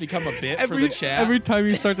feel like it's become a bit for the chat. Every time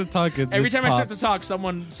you start to talk, every time I start to talk,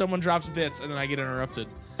 someone drops bits and then I get interrupted.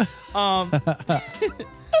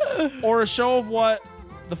 Or a show of what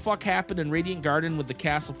the fuck happened in Radiant Garden with the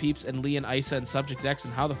Castle Peeps and Lee and Isa and Subject X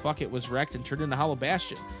and how the fuck it was wrecked and turned into Hollow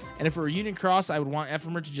Bastion. And if it were Union Cross, I would want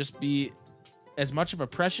Ephemer to just be as much of a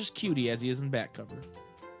precious cutie as he is in back cover.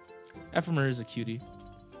 Ephemer is a cutie.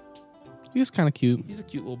 He's kind of cute. He's a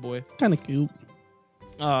cute little boy. Kind of cute.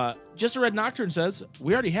 Just a Red Nocturne says,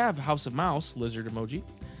 we already have House of Mouse, lizard emoji.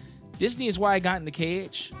 Disney is why I got into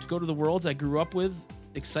KH. To go to the worlds I grew up with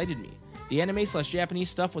excited me. The anime/Japanese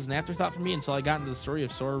stuff was an afterthought for me until I got into the story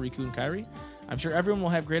of Sora, Riku, and Kairi. I'm sure everyone will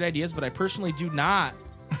have great ideas, but I personally do not.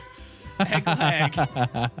 Lag.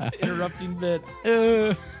 Interrupting bits.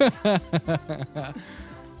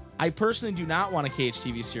 I personally do not want a KH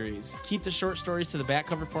TV series. Keep the short stories to the back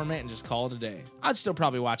cover format and just call it a day. I'd still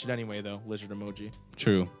probably watch it anyway, though, lizard emoji.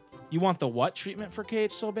 True. You want the what treatment for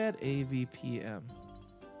KH so bad? AVPM.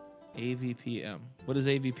 AVPM. What does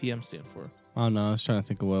AVPM stand for? Oh, no. I was trying to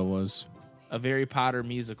think of what it was. A Harry Potter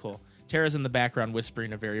musical. Tara's in the background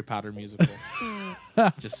whispering a Harry Potter musical.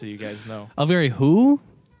 Just so you guys know. A very who?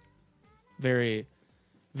 Very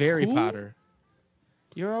Potter.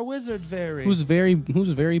 You're a wizard, Very. Who's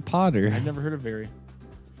very Potter? I've never heard of Very.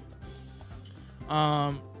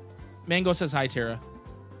 Mango says hi, Tara.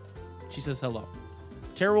 She says hello.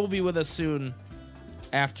 Tara will be with us soon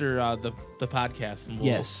after the podcast. And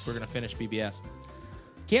yes. We're going to finish BBS.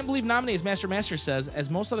 Can't believe Nominates Master says, as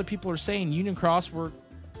most other people are saying, Union Cross would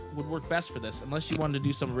work best for this, unless you wanted to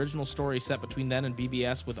do some original story set between then and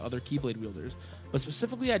BBS with other Keyblade wielders. But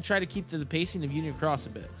specifically, I'd try to keep the pacing of Union Cross a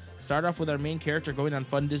bit. Start off with our main character going on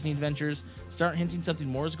fun Disney adventures, start hinting something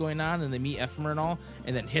more is going on, and they meet Ephemer and all,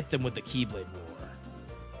 and then hit them with the Keyblade War.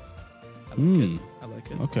 I like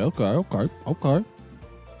it.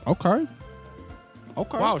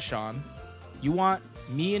 Okay. Wow, Sean. You want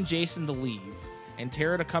me and Jason to leave and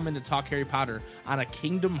Tara to come in to talk Harry Potter on a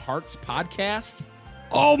Kingdom Hearts podcast?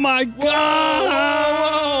 Oh my God!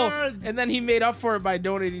 Whoa! And then he made up for it by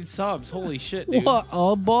donating subs. Holy shit, dude. What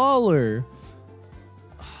a baller.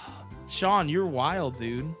 Sean, you're wild,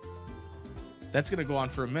 dude. That's going to go on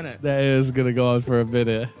for a minute. That is going to go on for a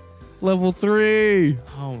minute. Level 3.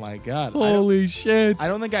 Oh my God. Holy shit. I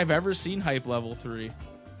don't think I've ever seen hype level 3.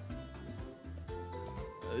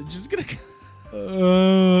 Just going to...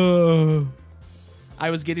 I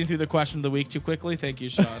was getting through the question of the week too quickly. Thank you,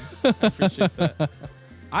 Sean. I appreciate that.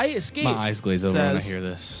 I escaped. My eyes glaze over when I hear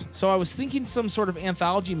this. So I was thinking some sort of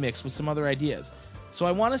anthology mix with some other ideas. So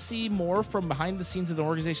I want to see more from behind the scenes of the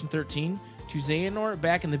Organization 13 to Xehanort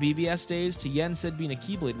back in the BBS days to Yen Sid being a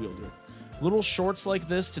Keyblade wielder. Little shorts like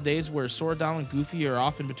this to days where Sora, Donald, and Goofy are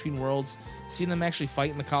off in between worlds, seeing them actually fight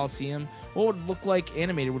in the Coliseum, what would look like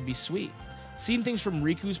animated would be sweet. Seeing things from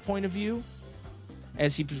Riku's point of view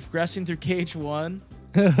as he's progressing through KH1.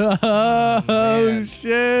 Oh,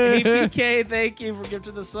 shit. Hey, PK, thank you for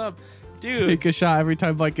gifting the sub. Dude. Take a shot every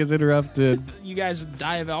time Mike is interrupted. You guys would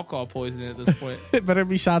die of alcohol poisoning at this point. It better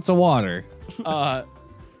be shots of water. I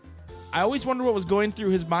always wonder what was going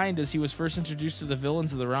through his mind as he was first introduced to the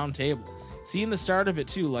villains of the Round Table. Seeing the start of it,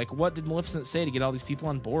 too. Like, what did Maleficent say to get all these people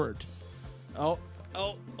on board? Oh.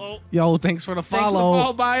 Yo, thanks for the follow. Thanks for the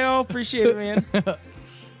follow, Bio. Appreciate it, man.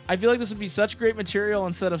 I feel like this would be such great material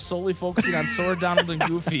instead of solely focusing on Sora, Donald, and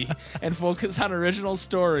Goofy, and focus on original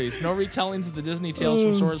stories. No retellings of the Disney tales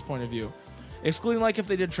from Sora's point of view. Excluding like if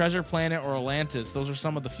they did Treasure Planet or Atlantis. Those are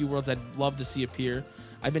some of the few worlds I'd love to see appear.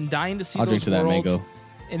 I've been dying to see I'll those drink to worlds, that mango.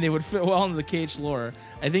 and they would fit well into the KH lore.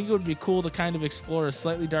 I think it would be cool to kind of explore a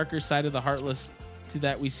slightly darker side of the Heartless to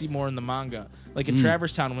that we see more in the manga. Like in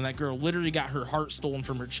Traverse Town when that girl literally got her heart stolen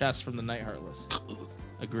from her chest from the Night Heartless.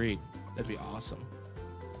 Agreed. That'd be awesome.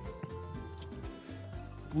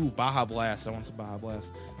 Ooh, Baja Blast. I want some Baja Blast.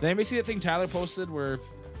 Did anybody see that thing Tyler posted where if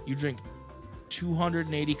you drink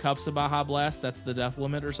 280 cups of Baja Blast, that's the death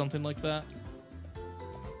limit or something like that?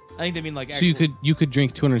 I think they mean like actual, so you could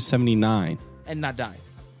drink 279 and not die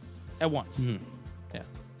at once. Mm-hmm. Yeah.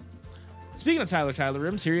 Speaking of Tyler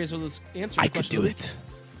Rims, here he is with his answer. I could do it.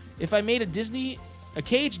 If I made a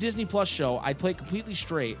KH Disney Plus show, I'd play it completely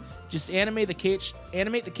straight. Just animate the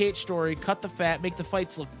KH story, cut the fat, make the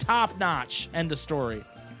fights look top notch. End of story.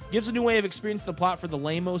 Gives a new way of experiencing the plot for the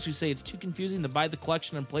lamos who say it's too confusing to buy the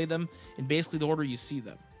collection and play them in basically the order you see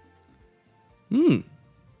them.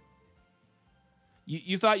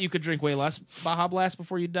 You thought you could drink way less Baja Blast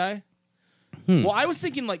before you die? Well, I was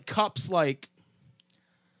thinking like cups like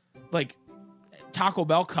Taco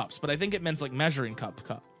Bell cups, but I think it meant like measuring cup.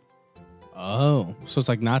 Oh, so it's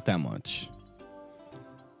like not that much.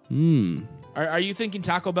 Are you thinking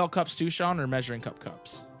Taco Bell cups too, Sean, or measuring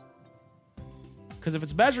cups? Because if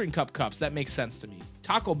it's measuring cups, that makes sense to me.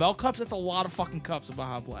 Taco Bell cups, that's a lot of fucking cups of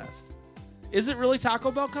Baja Blast. Is it really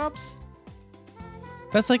Taco Bell cups?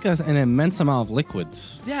 That's like an immense amount of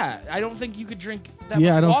liquids. Yeah, I don't think you could drink that Yeah,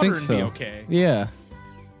 much I don't water think and so. be okay. Yeah.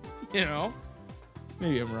 You know?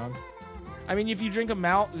 Maybe I'm wrong. I mean, if you drink a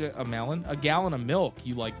gallon of milk,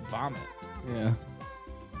 you like vomit, Yeah.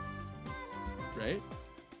 right?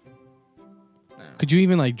 Could you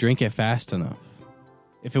even like drink it fast enough?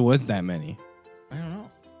 If it was that many. I don't know.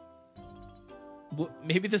 Well,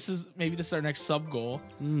 maybe this is our next sub goal.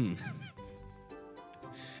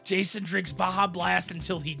 Jason drinks Baja Blast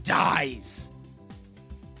until he dies.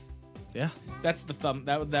 Yeah. That's the thumb.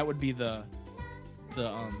 That would be the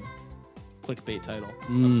clickbait title of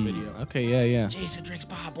the video. Okay, yeah. Jason drinks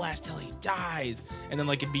Baja Blast till he dies, and then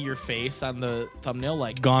like it'd be your face on the thumbnail,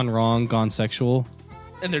 like Gone wrong, gone sexual.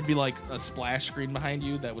 and there'd be like a splash screen behind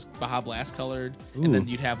you that was Baja Blast colored, Ooh. and then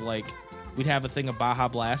we'd have a thing of Baja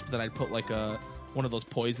Blast, but then I'd put like one of those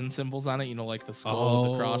poison symbols on it, you know, like the skull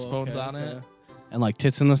with the crossbones on it, And like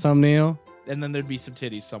tits in the thumbnail. and then there'd be some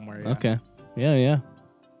titties somewhere. Yeah. Okay. Yeah.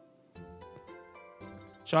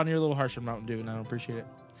 Sean, you're a little harsh on Mountain Dew, and I don't appreciate it.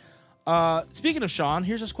 Speaking of Sean,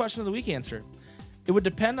 here's his question of the week answer. It would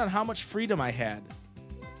depend on how much freedom I had.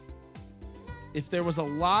 If there was a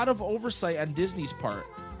lot of oversight on Disney's part,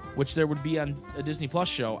 which there would be on a Disney Plus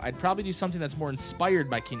show, I'd probably do something that's more inspired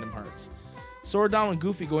by Kingdom Hearts. Sora, Donald, and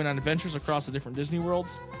Goofy going on adventures across the different Disney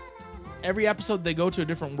worlds. Every episode, they go to a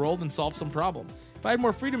different world and solve some problem. If I had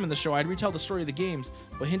more freedom in the show, I'd retell the story of the games,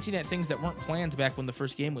 but hinting at things that weren't planned back when the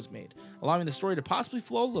first game was made, allowing the story to possibly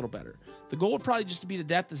flow a little better. The goal would probably just be to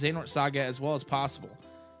adapt the Xehanort Saga as well as possible.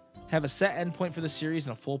 Have a set endpoint for the series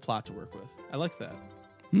and a full plot to work with. I like that.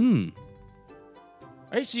 All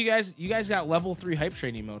right, so you guys got level 3 hype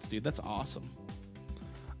train emotes, dude. That's awesome.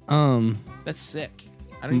 That's sick.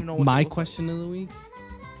 I don't even know what my they look question of the week. like.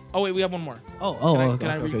 Oh wait, we have one more. Oh, Can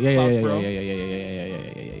I read okay. Cloud's bro?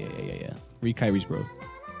 Yeah. Read Kyrie's bro.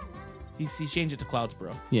 He changed it to Clouds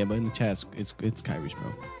bro. Yeah, but in the chat, it's Kyrie's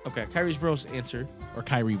bro. Okay, Kyrie's bro's answer. Or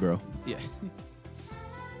Kyrie bro. Yeah.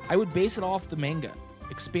 I would base it off the manga.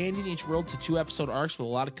 Expanding each world to 2-episode arcs with a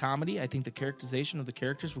lot of comedy. I think the characterization of the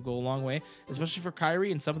characters will go a long way, especially for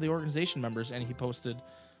Kyrie and some of the organization members. And he posted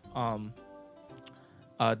Dylan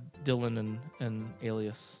and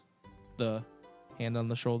Alias, the hand on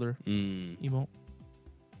the shoulder emote.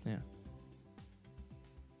 Yeah.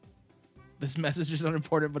 This message is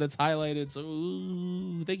unimportant, but it's highlighted. So,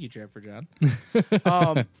 ooh, thank you, Trapper John.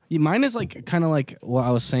 Yeah, mine is like kind of like what I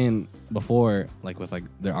was saying before, like with like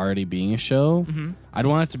there already being a show. I'd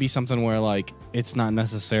want it to be something where like it's not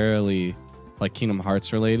necessarily like Kingdom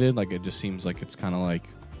Hearts related. Like it just seems like it's kind of like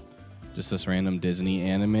just this random Disney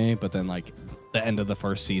anime, but then like the end of the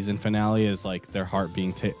first season finale is like their heart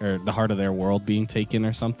being or the heart of their world being taken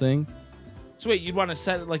or something. So wait, you'd want to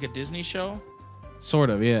set it like a Disney show?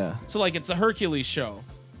 Sort of, yeah. So like it's a Hercules show,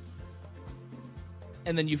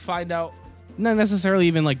 and then you find out. Not necessarily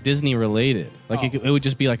even like Disney related. Like it would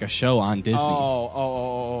just be like a show on Disney.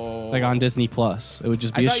 Like on Disney Plus. It would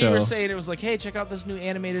just be a show. I thought you were saying it was like, hey, check out this new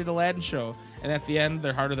animated Aladdin show, and at the end,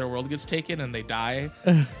 their heart of their world gets taken and they die.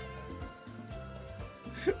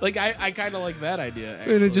 Like I kind of like that idea.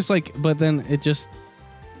 Actually. And it just like, but then it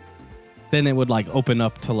would like open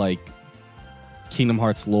up to like Kingdom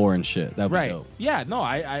Hearts lore and shit. That would be dope. Yeah, no,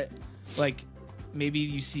 I like maybe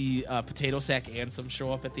you see Potato Sack Ansem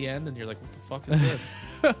show up at the end and you're like, what the fuck is this?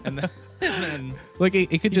 and then like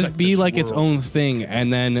it could just be like its own thing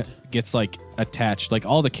and then gets like attached. Like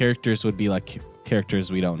all the characters would be like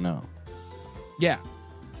characters we don't know. Yeah.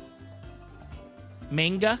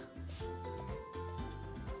 Manga.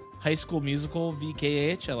 High School Musical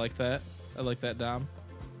VKH. I like that, Dom.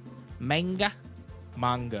 Manga.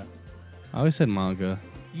 I always said manga.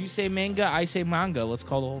 You say manga, I say manga. Let's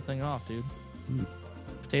call the whole thing off, dude.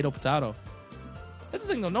 Potato. That's the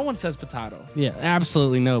thing, though. No one says potato. Yeah,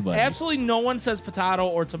 absolutely nobody. Absolutely no one says potato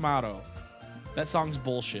or tomato. That song's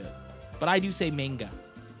bullshit. But I do say manga.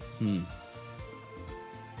 Because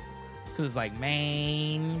it's like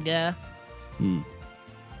manga. Is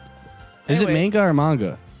it Anyway. manga or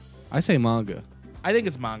manga? I say manga. I think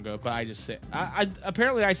it's manga, but I just say...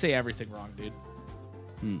 apparently, I say everything wrong, dude.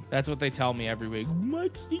 That's what they tell me every week.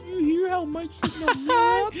 Mike, did you hear how Mike says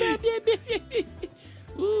Nomura?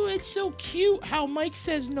 Ooh, it's so cute how Mike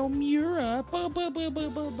says Nomura.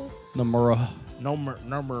 Nomura.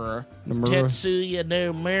 Nomura. Nomura. Tetsuya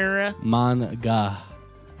Nomura.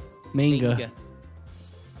 Manga.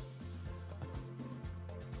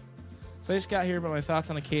 So I just got here about my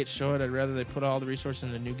thoughts on a KH show. I'd rather they put all the resources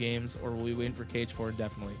into new games, or will we wait for KH4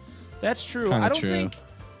 indefinitely? That's true. Kinda I don't true. think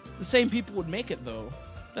the same people would make it, though.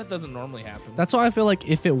 That doesn't normally happen. That's why I feel like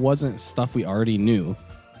if it wasn't stuff we already knew,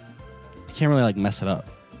 you can't really like mess it up.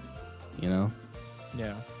 You know?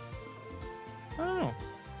 Yeah. I don't know.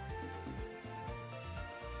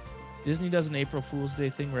 Disney does an April Fool's Day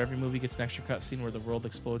thing where every movie gets an extra cutscene where the world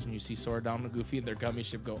explodes and you see Sora, Donald, and Goofy and their gummy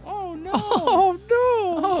ship go, oh no! Oh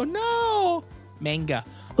no! Oh no! Manga.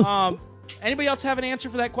 Anybody else have an answer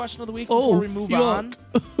for that question of the week Oh, before we move yuck.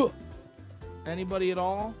 on? Anybody at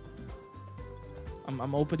all?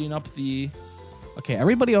 I'm opening up the... Okay,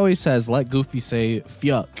 everybody always says let Goofy say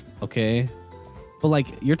 "fuck," okay? But like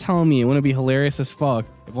you're telling me it wouldn't be hilarious as fuck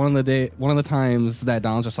if one of the times that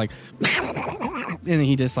Donald's just like and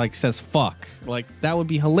he just like says "fuck." Like that would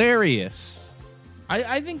be hilarious.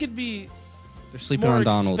 I think it'd be They're sleeping more on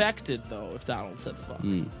Donald. expected, though, if Donald said fuck.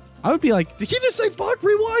 I would be like, did he just say "fuck"?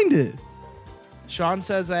 Rewind it. Sean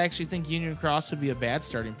says, I actually think Union Cross would be a bad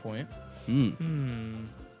starting point.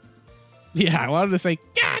 Yeah, I wanted to say,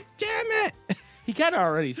 God damn it. He kind of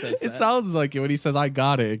already says that. It sounds like it when he says, I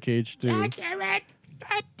got it in Cage 2. God damn it.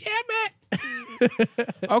 God damn it.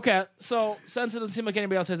 Okay, so since it doesn't seem like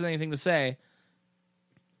anybody else has anything to say,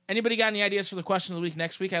 anybody got any ideas for the question of the week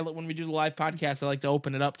next week? When we do the live podcast, I like to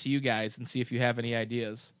open it up to you guys and see if you have any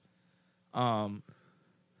ideas.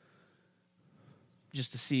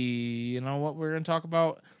 Just to see, what we're going to talk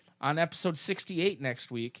about on episode 68 next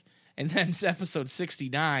week. And then episode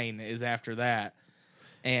 69 is after that.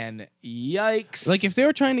 And yikes. Like, if they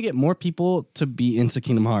were trying to get more people to be into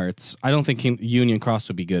Kingdom Hearts, I don't think Union Cross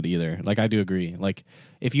would be good either. Like, I do agree. Like,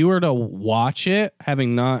 if you were to watch it,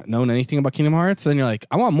 having not known anything about Kingdom Hearts, then you're like,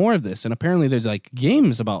 I want more of this. And apparently there's, like,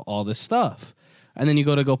 games about all this stuff. And then you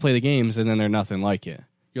go play the games, and then they're nothing like it.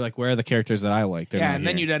 You're like, where are the characters that I like? They're not and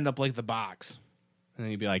then here. you'd end up like the box. And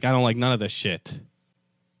then you'd be like, I don't like none of this shit.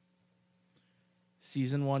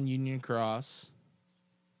 Season 1 Union Cross.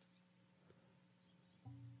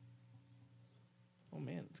 Oh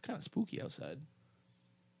man, it's kind of spooky outside.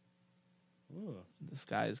 Ooh. The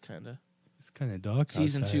sky is kind of... It's kind of dark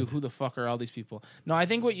Season outside. 2, who the fuck are all these people? No, I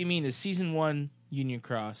think what you mean is Season 1 Union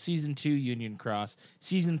Cross, Season 2 Union Cross,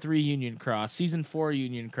 Season 3 Union Cross, Season 4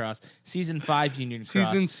 Union Cross, Season 5 Union Cross,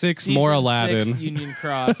 Season 6 Season more 6 Aladdin. Union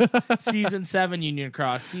Cross, Season 7 Union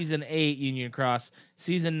Cross, Season 8 Union Cross,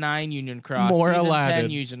 Season 9 Union Cross, More Season Aladdin.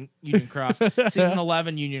 10 Union Cross, Season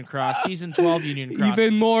 11 Union Cross, Season 12 Union Cross,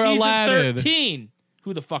 Even more Season Aladdin. 13.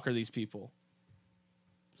 Who the fuck are these people?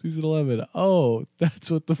 Season 11. Oh, that's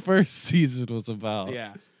what the first season was about.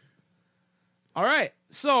 Yeah. All right.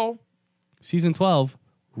 So, Season 12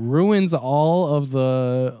 ruins all of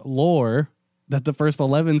the lore that the first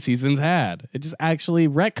 11 seasons had. It just actually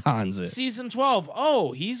retcons it. Season 12.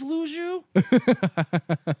 Oh, he's Luju?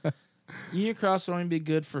 Union Cross would only be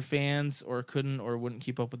good for fans or couldn't or wouldn't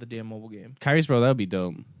keep up with the damn mobile game. Kyrie's bro, that would be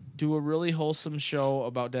dope. Do a really wholesome show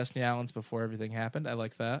about Destiny Islands before everything happened. I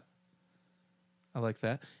like that.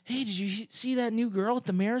 Hey, did you see that new girl at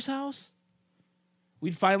the mayor's house?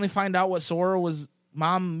 We'd finally find out what Sora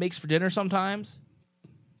mom makes for dinner sometimes.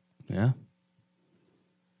 Yeah.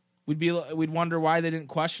 We'd wonder why they didn't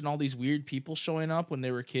question all these weird people showing up when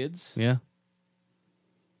they were kids. Yeah.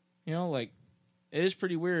 It is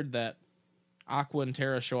pretty weird that Aqua and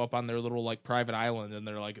Terra show up on their little private island and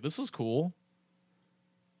they're like, "This is cool."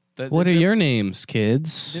 What are your names,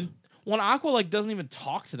 kids? When Aqua doesn't even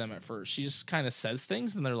talk to them at first, she just kind of says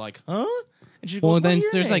things and they're like, "Huh?" And she goes, Well, "What then are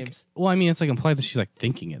your there's names?" it's implied that she's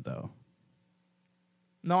thinking it though.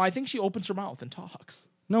 No, I think she opens her mouth and talks.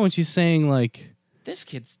 No, and she's saying This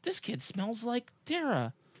kid smells like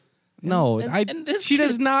Terra. She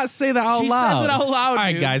does not say that out She loud. says it out loud. All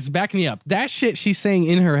right, dude. guys, back me up. That shit she's saying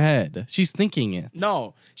in her head. She's thinking it.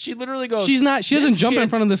 No, she literally goes. She's not. She doesn't jump in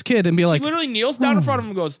front of this kid and be like. She literally kneels down in front of him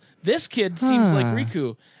and goes, "This kid seems like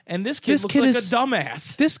Riku, and this kid looks like a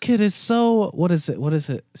dumbass." This kid is so. What is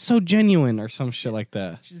it? So genuine or some shit like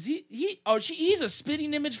that. He's a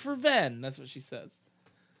spitting image for Ven. That's what she says.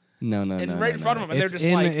 No. And right in front of him, and they're just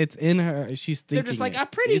it's in her. She's thinking. They're just like it. a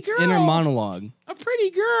pretty it's girl. It's in her monologue. A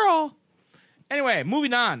pretty girl. Anyway,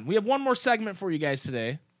 moving on. We have one more segment for you guys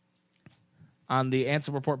today on the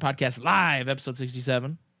Ansem Report Podcast Live, episode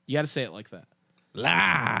 67. You got to say it like that.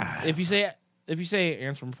 Live. If you say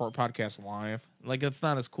Ansem Report Podcast Live, that's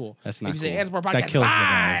not as cool. That's not if you cool. say Ansem Report Podcast That kills Live, the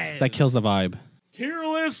vibe. That kills the vibe. Tier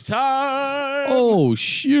list time. Oh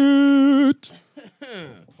shit.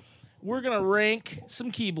 We're going to rank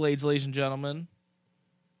some Keyblades, ladies and gentlemen.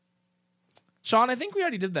 Sean, I think we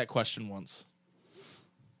already did that question once.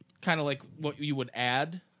 Kind of like what you would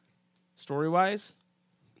add story-wise.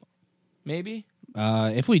 Maybe?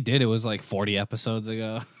 If we did, it was 40 episodes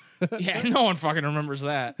ago. Yeah, no one fucking remembers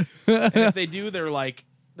that. And if they do, they're like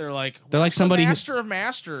somebody Master of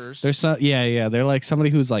Masters. They're They're like somebody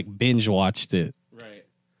who's binge watched it. Right.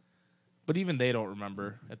 But even they don't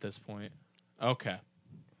remember at this point. Okay.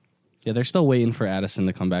 Yeah, they're still waiting for Addison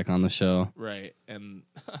to come back on the show. Right. And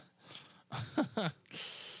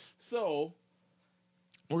so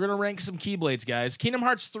we're going to rank some Keyblades, guys. Kingdom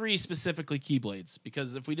Hearts 3 specifically Keyblades,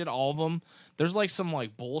 because if we did all of them, there's like some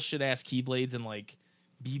like bullshit ass Keyblades and like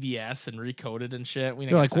BBS and Recoded and shit.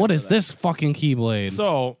 You're like, what is this fucking Keyblade?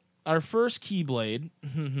 So our first Keyblade,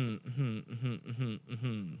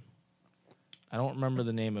 I don't remember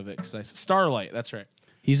the name of it because Starlight. That's right.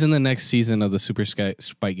 He's in the next season of the Super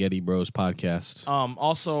Spaghetti Bros podcast.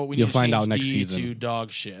 Also, we You'll need to find change out next D season. to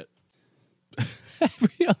dog shit.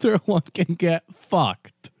 Every other one can get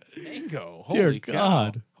fucked. Mango. Dear Holy cow.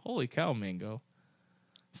 God. Holy cow, Mango.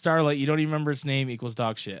 Starlight, you don't even remember its name equals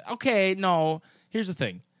dog shit. Okay, no. Here's the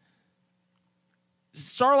thing.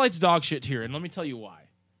 Starlight's dog shit here, and let me tell you why.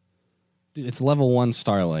 Dude, it's level 1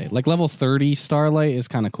 Starlight. Like level 30 Starlight is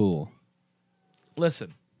kind of cool.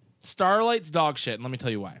 Listen, Starlight's dog shit, and let me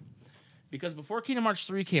tell you why. Because before Kingdom Hearts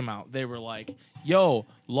 3 came out, they were like, yo,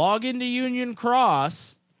 log into Union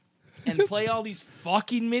Cross and play all these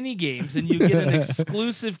fucking mini games, and you get an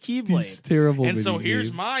exclusive Keyblade. These terrible And so mini here's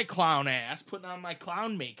games. my clown ass putting on my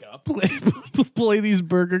clown makeup Play these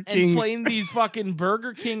Burger King. and playing these fucking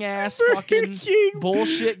Burger King ass fucking King.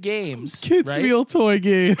 bullshit games. Kids right? Meal toy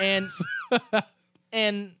game.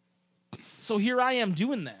 And so here I am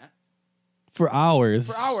doing that For hours.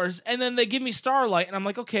 and then they give me Starlight, and I'm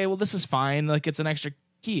like, okay, well, this is fine. Like, it's an extra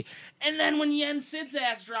key. And then when Yen Sid's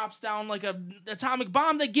ass drops down like a atomic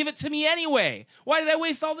bomb, they give it to me anyway. Why did I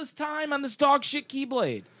waste all this time on this dog shit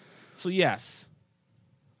Keyblade? So yes,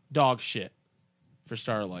 dog shit for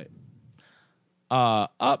Starlight.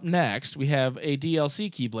 Up next, we have a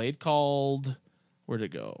DLC Keyblade called, where'd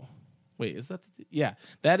it go? Wait, is that yeah,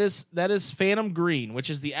 that is Phantom Green,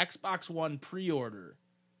 which is the Xbox One pre-order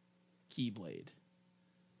Keyblade.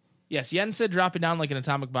 Yes, Yensid dropping down like an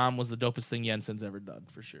atomic bomb was the dopest thing Yensid's ever done,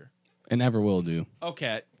 for sure. And ever will do.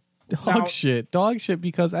 Okay. Dog shit. Dog shit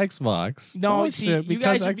because Xbox. No, Dog see, shit you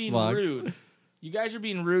because guys are being Xbox. rude. You guys are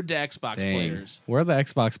being rude to Xbox Dang. players. Where are the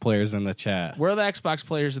Xbox players in the chat? Where are the Xbox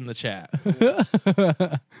players in the chat?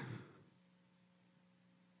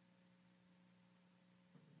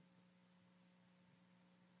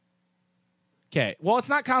 Okay, well, it's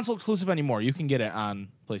not console exclusive anymore. You can get it on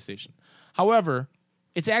PlayStation. However,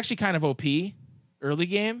 it's actually kind of OP early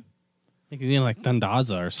game You can get like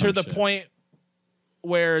Thundaza or something. to the point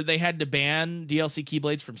where they had to ban DLC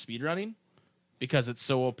Keyblades from speedrunning because it's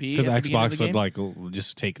so OP. Because at the beginning of Xbox the would game. like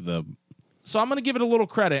just take the. So I'm going to give it a little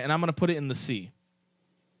credit, and I'm going to put it in the C.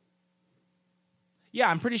 Yeah,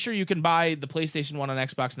 I'm pretty sure you can buy the PlayStation 1 on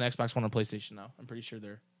Xbox and the Xbox One on PlayStation now. I'm pretty sure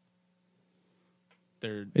they're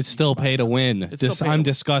It's still pay to win. It's still pay to I'm win.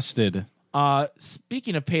 disgusted.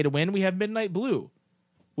 Speaking of pay to win, we have Midnight Blue,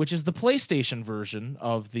 which is the PlayStation version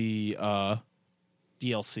of the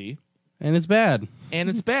DLC. And it's bad. And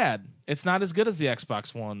it's bad. It's not as good as the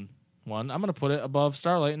Xbox One. I'm going to put it above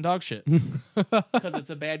Starlight and dog shit because it's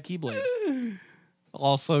a bad Keyblade.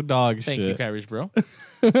 Also dog shit. Thank you, Kyrie's bro,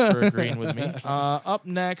 for agreeing with me. Up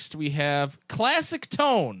next, we have Classic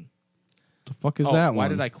Tone. The fuck is Oh, that why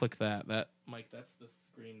one? did I click that? Mike, that's the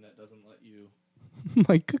screen that doesn't let you.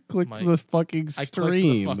 Mike clicked Mike, the fucking stream. I clicked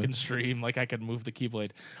the fucking stream like I could move the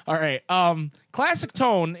Keyblade. All right. Classic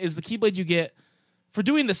Tone is the Keyblade you get for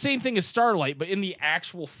doing the same thing as Starlight, but in the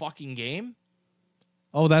actual fucking game.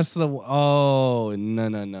 Oh, that's the. Oh,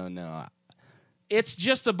 no. It's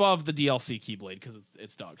just above the DLC Keyblade because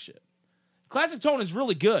it's dog shit. Classic Tone is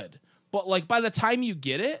really good, but like by the time you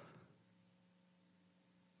get it,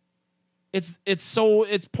 it's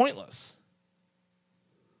pointless.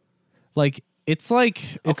 Like it's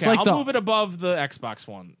like I'll the. move it above the Xbox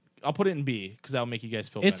One. I'll put it in B because that'll make you guys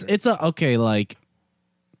feel better. It's a okay. Like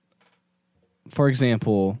for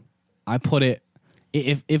example, I put it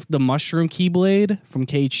if the Mushroom Keyblade from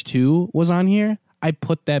KH2 was on here, I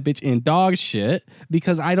put that bitch in dog shit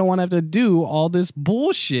because I don't want to have to do all this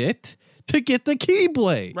bullshit to get the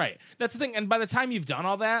Keyblade. Right. That's the thing. And by the time you've done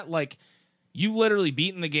all that, like you've literally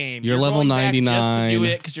beaten the game. You're level going back 99. just to do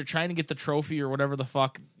it because you're trying to get the trophy or whatever the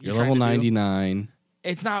fuck You're level trying to do. 99.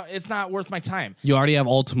 It's not worth my time. You already have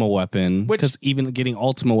Ultima Weapon Which- because even getting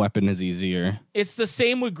Ultima Weapon is easier. It's the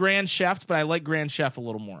same with Grand Chef, but I like Grand Chef a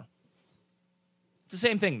little more. It's the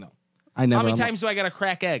same thing though. I never. How many times do I gotta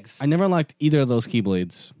crack eggs? I never liked either of those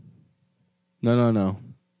Keyblades. No.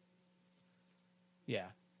 Yeah.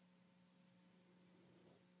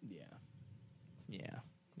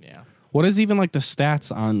 What is even like the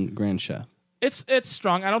stats on Grand Chef? It's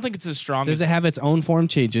strong. I don't think it's as strong Does as it have its own form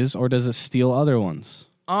changes or does it steal other ones?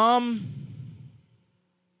 I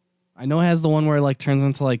I know it has the one where it like turns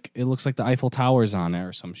into like it looks like the Eiffel Tower's on it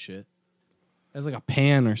or some shit. It has like a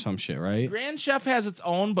pan or some shit, right? Grand Chef has its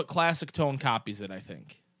own, but Classic Tone copies it, I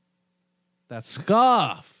think. That's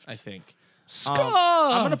scuffed. I think. Scuffed.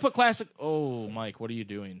 I'm going to put Classic... Oh, Mike, what are you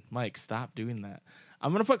doing? Mike, stop doing that.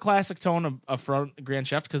 I'm going to put Classic Tone up front Grand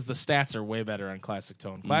Chef because the stats are way better on Classic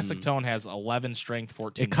Tone. Classic Tone has 11 strength,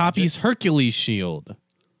 14 It copies magic. Hercules Shield.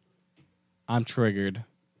 I'm triggered.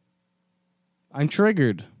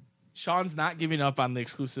 Sean's not giving up on the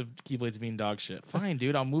exclusive Keyblades being dog shit. Fine,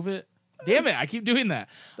 dude, I'll move it. Damn it, I keep doing that.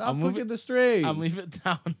 I'll move it the string. I'll leave it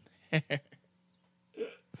down there.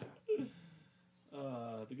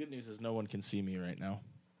 The good news is no one can see me right now.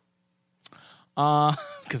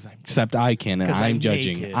 Because I'm Except I can, and 'Cause I'm I'm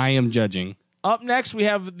judging. naked. I am judging. Up next, we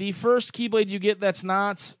have the first Keyblade you get that's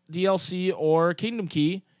not DLC or Kingdom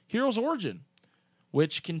Key, Hero's Origin,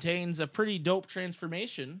 which contains a pretty dope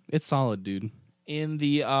transformation It's solid, dude. in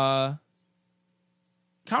the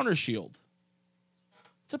Counter Shield.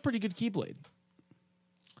 It's a pretty good Keyblade.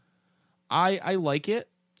 I like it.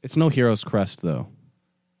 It's no Hero's Crest though.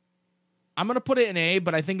 I'm going to put it in A,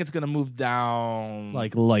 but I think it's going to move down.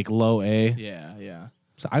 Like low A. Yeah.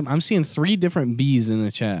 So I'm seeing 3 different B's in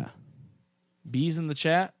the chat. B's in the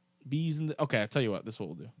chat. B's in the... Okay, I'll tell you what. This is what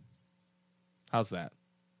we'll do. How's that?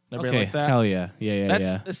 Everybody Okay, like that? hell yeah. Yeah.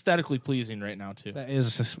 That's aesthetically pleasing right now, too. That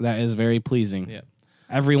is very pleasing. Yeah.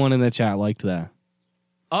 Everyone in the chat liked that.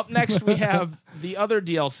 Up next, we have the other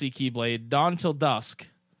DLC Keyblade, Dawn Till Dusk,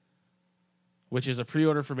 which is a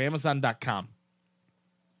pre-order from Amazon.com.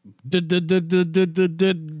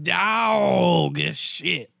 Dog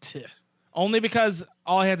shit. Only because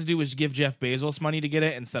all I had to do was give Jeff Bezos money to get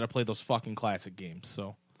it instead of play those fucking classic games.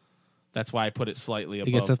 So that's why I put it slightly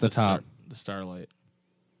above gets at the top. the Starlight.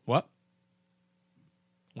 What?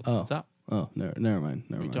 What's Oh. at the top? Oh, never mind.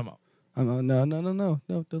 What are you talking about? No.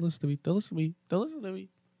 Don't listen to me. Don't listen to me.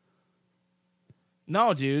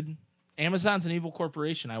 No, dude. Amazon's an evil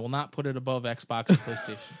corporation. I will not put it above Xbox and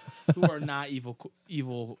PlayStation, who are not evil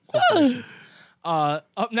corporations.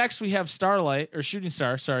 Up next, we have Starlight, or Shooting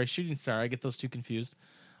Star. Sorry, Shooting Star. I get those two confused.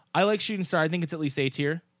 I like Shooting Star. I think it's at least A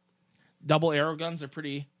tier. Double arrow guns are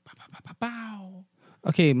pretty... Bow.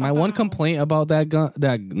 Okay, my one complaint about that gun,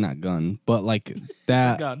 not gun, but like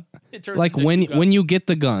that, gun. It turns like into when two guns. when you get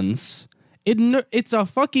the guns, it's a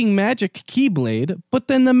fucking magic Keyblade, but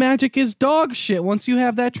then the magic is dog shit once you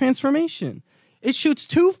have that transformation. It shoots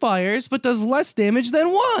 2 fires, but does less damage than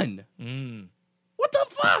 1. What the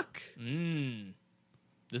fuck?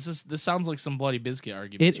 This sounds like some Bloody Biscuit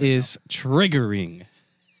argument. It is triggering.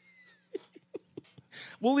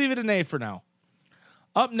 We'll leave it an A for now.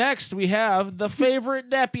 Up next, we have the Favorite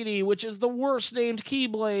Deputy, which is the worst named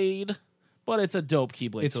Keyblade, but it's a dope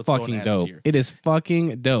Keyblade. It's so fucking going S dope. tier. It is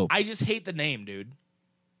fucking dope. I just hate the name, dude.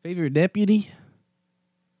 Favorite Deputy?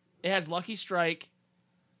 It has Lucky Strike,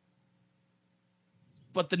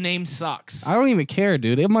 but the name sucks. I don't even care,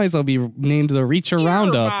 dude. It might as well be named the Reach Around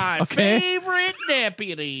You're Up. my Okay? Favorite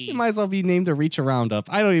Deputy. It might as well be named the Reach Around Up.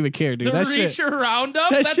 I don't even care, dude. The That Reach shit. Around Up?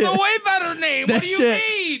 that That's shit- a way better name. What that do you shit-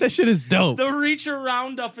 mean? That shit is dope. The Reach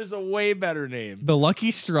Around Up is a way better name. The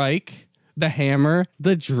Lucky Strike, the hammer,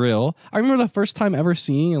 the drill. I remember the first time ever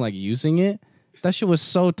seeing and like using it. That shit was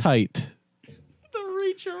so tight. The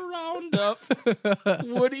Reach Around Up.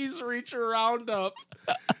 Woody's Reach Around Up.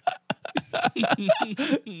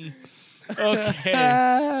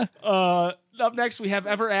 Okay. Up next, we have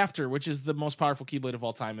Ever After, which is the most powerful Keyblade of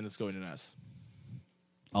all time, and it's going in S.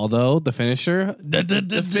 Although the finisher,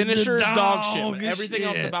 The finisher is dog shit. dog But everything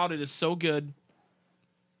else shit. about it is so good.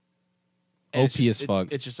 And OP it's just- as fuck.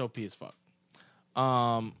 It's just OP as fuck.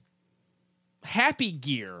 Happy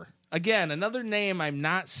Gear. Again, another name I'm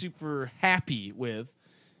not super happy with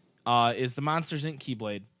is the Monsters Inc.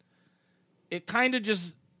 Keyblade. It kind of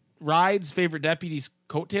just rides Favorite Deputy's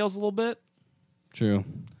coattails a little bit. True.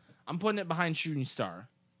 I'm putting it behind Shooting Star.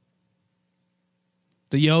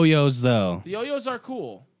 The yo-yos though. The yo-yos are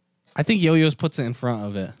cool. I think yo-yos puts it in front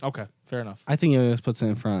of it. Okay, fair enough. I think yo-yos puts it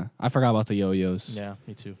in front. I forgot about the yo-yos. Yeah,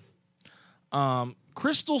 me too.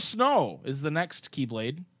 Crystal Snow is the next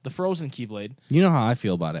Keyblade, the Frozen Keyblade. You know how I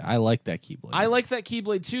feel about it. I like that Keyblade. I like that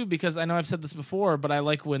Keyblade too because I know I've said this before, but I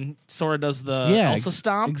like when Sora does the Yeah, Elsa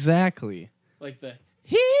stomp. Exactly. Like the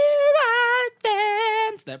here I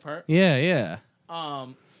stand, that part. Yeah.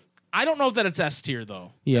 I don't know if that it's S tier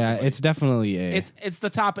though. Yeah, it's definitely A. It's the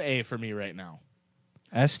top A for me right now.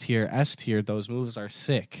 S tier. Those moves are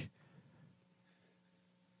sick.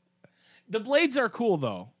 The blades are cool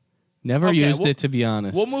though. Never Okay, used it, to be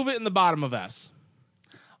honest. We'll move it in the bottom of S.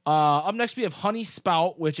 Up next, we have Honey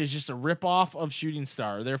Spout, which is just a ripoff of Shooting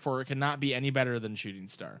Star. Therefore, it cannot be any better than Shooting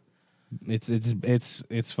Star.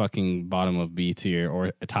 It's fucking bottom of B tier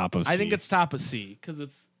or top of C. I think it's top of C because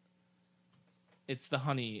it's the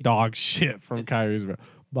honey. dog shit from Kyrie's bro.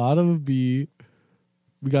 Bottom of B.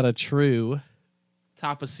 We got a true.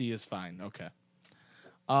 Top of C is fine. Okay.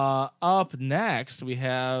 Up next, we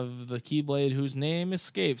have the Keyblade whose name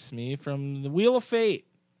escapes me from the Wheel of Fate.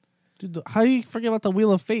 Dude, how do you forget about the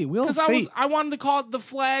Wheel of Fate? Because I wanted to call it the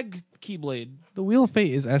Flag Keyblade. The Wheel of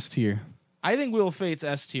Fate is S tier. I think Wheel of Fate's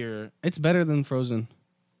S tier. It's better than Frozen.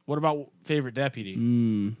 What about Favorite Deputy?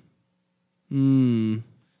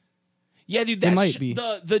 Yeah, dude, that might be.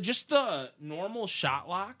 just the normal shot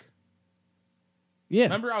lock. Yeah.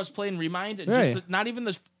 Remember I was playing Remind and Right. just not even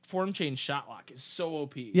the form change shot lock is so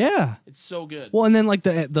OP. Yeah. It's so good. Well, and then like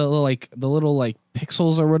the little like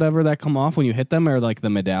pixels or whatever that come off when you hit them are like the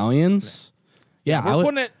medallions. Yeah, I'm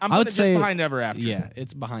putting it just behind Ever After. Yeah,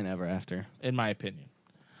 it's behind Ever After, in my opinion.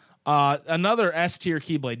 Another S tier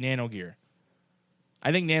Keyblade, Nano Gear.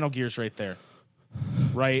 I think Nano Gear's right there.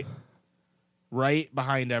 Right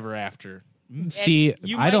behind Ever After. See,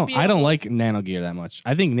 you I might don't be I don't able- like Nano Gear that much.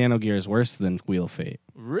 I think Nano Gear is worse than Wheel of Fate.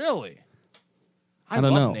 Really? I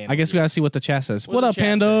don't love know. Nano I guess we Gear. gotta see what the chat says. What's What the up, chat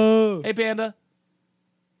Panda? say? Hey, Panda.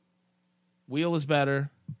 Wheel is better.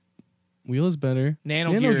 Wheel is better.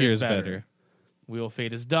 Nano Gear is better. Wheel of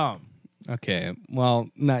Fate is dumb. Okay. Well,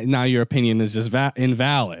 now your opinion is just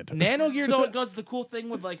invalid. Nano Gear does the cool thing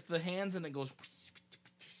with like the hands and it goes.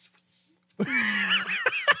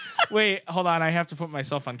 Wait, hold on. I have to put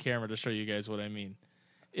myself on camera to show you guys what I mean.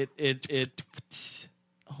 It.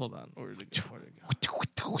 Hold on. Where'd it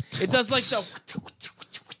go? It does like the.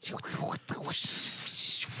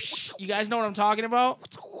 You guys know what I'm talking about?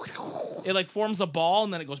 It like forms a ball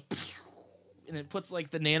and then it goes, and it puts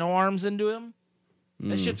like the nano arms into him.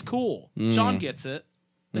 That shit's cool. Sean gets it.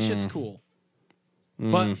 That shit's cool.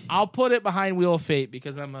 But I'll put it behind Wheel of Fate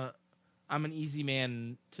because I'm an easy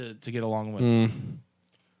man to get along with.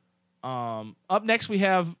 Up next we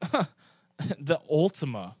have the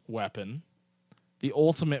Ultima weapon. The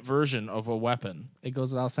ultimate version of a weapon. It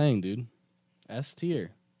goes without saying, dude. S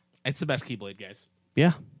tier. It's the best Keyblade, guys.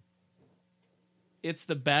 Yeah. It's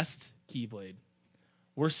the best Keyblade.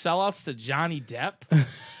 We're sellouts to Johnny Depp.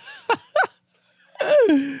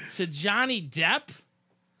 To Johnny Depp?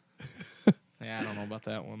 Yeah, I don't know about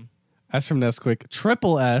that one. S from Nesquik.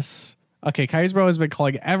 Triple S. Okay, Kyrie's bro has been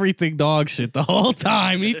calling everything dog shit the whole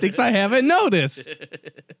time. He thinks I haven't noticed.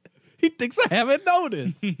 He thinks I haven't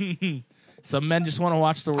noticed. Some men just want to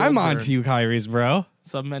watch the world I'm burn. on to you, Kyrie's bro.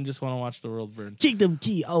 Some men just want to watch the world burn. Kingdom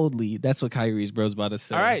Key only. That's what Kyrie's bro's about to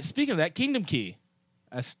say. All right, speaking of that, Kingdom Key.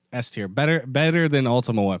 S tier. Better than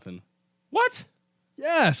Ultima Weapon. What?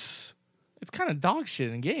 Yes. It's kind of dog shit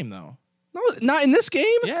in game, though. No, not in this game.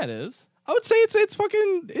 Yeah, it is. I would say it's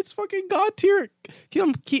fucking god tier.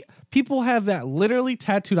 Kingdom Key. People have that literally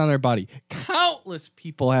tattooed on their body. Countless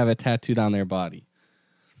people have it tattooed on their body.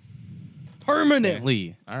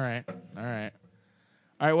 Permanently. All right.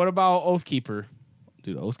 What about Oathkeeper?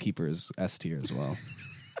 Dude, Oathkeeper is S tier as well.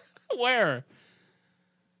 Where?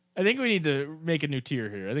 I think we need to make a new tier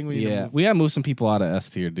here. I think we need to move. We gotta move some people out of S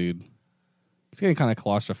tier, dude. It's getting kind of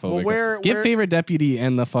claustrophobic. Well, Get Favorite Deputy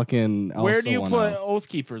and the fucking. Where do you put out.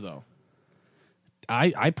 Oathkeeper though?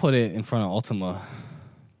 I put it in front of Ultima.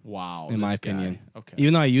 Wow, in my this guy. opinion. Okay.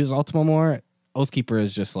 Even though I use Ultima more, Oathkeeper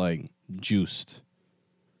is just like juiced.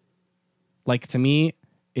 Like to me,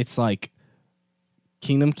 it's like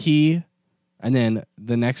Kingdom Key, and then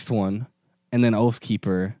the next one, and then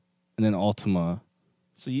Oathkeeper, and then Ultima.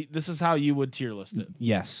 So this is how you would tier list it.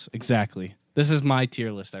 Yes, exactly. This is my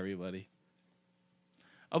tier list, everybody.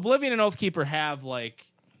 Oblivion and Oathkeeper have like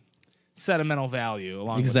sentimental value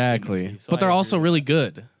along Exactly. with Kingdom Key, so But they're I also agree with really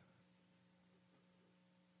that. good.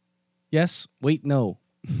 Yes. Wait, no.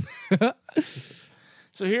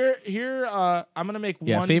 So here I'm gonna make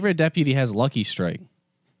Yeah, one Favorite Deputy has Lucky Strike.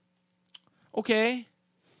 Okay.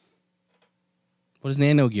 What does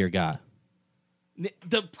Nano Gear got?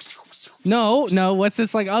 The No, what's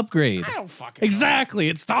this like upgrade? I don't fucking Exactly,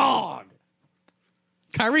 it's dog.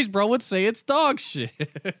 Kyrie's bro would say it's dog shit.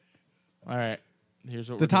 All right. Here's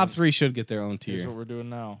what The we're top doing. 3 should get their own Here's tier. what we're doing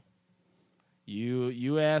now.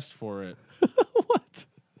 You asked for it. What?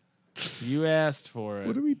 You asked for it.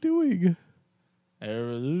 What are we doing?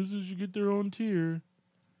 Losers should get their own tier.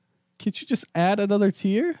 Can't you just add another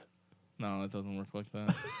tier? No, it doesn't work like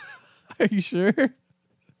that. Are you sure?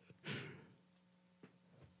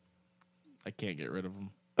 I can't get rid of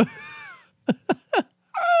them.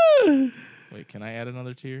 Wait, can I add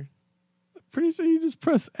another tier? Pretty sure you just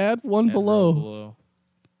press add one Add below. row below.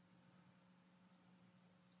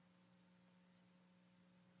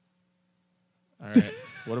 All right.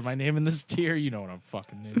 What am I naming this tier? You know what I'm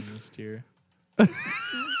fucking naming this tier.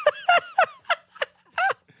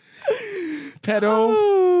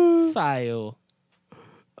 Pedophile.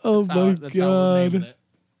 Oh That's my how, that's how we're naming god.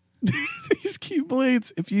 it. These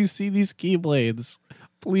keyblades. If you see these keyblades,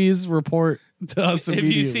 please report to us If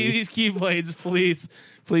immediately. you see these keyblades,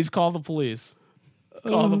 please call the police.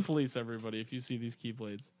 Call the police, everybody, if you see these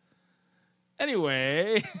keyblades.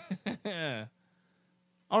 Anyway.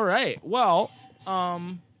 All right. Well,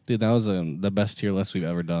 Dude, that was the best tier list we've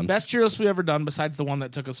ever done. best tier list we've ever done besides the one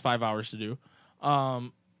that took us 5 hours to do.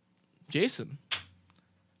 Jason,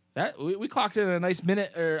 that we clocked in a nice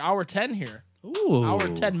minute or hour 10 here. Ooh. Hour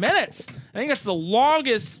 10 minutes. I think that's the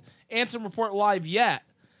longest Ansem Report live yet.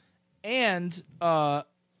 And Pedophiles.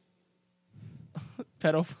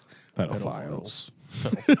 Pedophiles,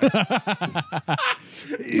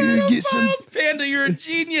 Panda, you're a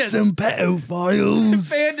genius. pedophiles.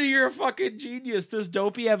 Panda, you're a fucking genius. Does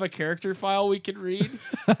Dopey have a character file we can read?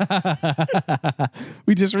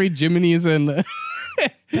 We just read Jiminy's and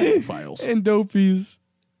Pedophiles. and Dopies.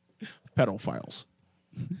 Pedophiles.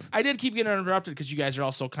 I did keep getting interrupted because you guys are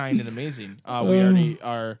all so kind and amazing. We already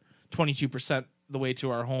are 22% the way to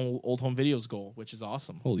our old home videos goal, which is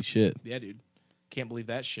awesome. Holy shit. Yeah, dude. Can't believe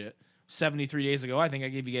that shit. 73 days ago, I think I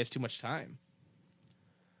gave you guys too much time.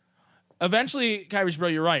 Eventually, Kyrie's bro,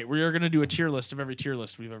 you're right. We are going to do a tier list of every tier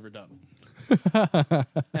list we've ever done.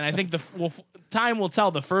 And I think time will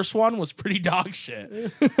tell. The first one was pretty dog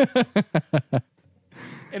shit.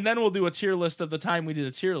 And then we'll do a tier list of the time we did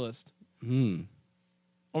a tier list.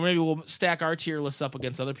 Or maybe we'll stack our tier lists up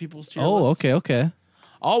against other people's tier lists. Okay.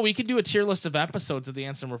 Oh, we could do a tier list of episodes of the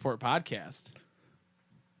Ansem Report podcast.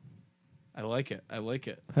 I like it.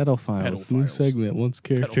 Pedophiles. New segment. Once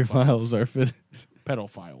character files are finished.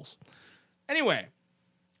 Pedophiles. Anyway,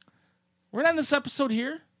 we're gonna end this episode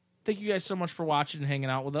here. Thank you guys so much for watching and hanging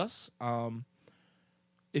out with us.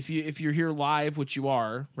 If you're here live, which you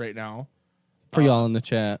are right now, For y'all in the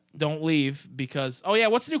chat. don't leave because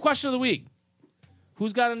what's the new question of the week?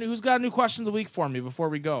 Who's got a new question of the week for me before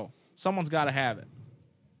we go? Someone's got to have it.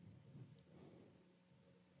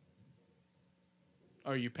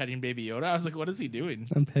 Are you petting Baby Yoda? I was like, what is he doing?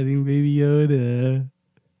 I'm petting Baby Yoda.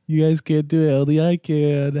 You guys can't do it. Only I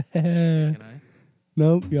can. Can I?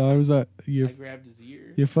 Nope. Your arms are. I grabbed his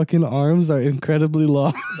ear. Your fucking arms are incredibly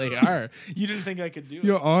long. They are. You didn't think I could do it.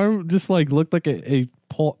 Your arm just looked like it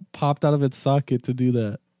popped out of its socket to do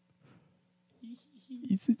that.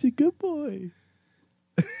 He's such a good boy.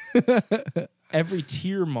 Every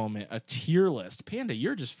tier moment, a tier list. Panda,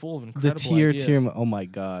 you're just full of incredible ideas. Oh my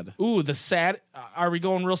god. Ooh, the sad. Are we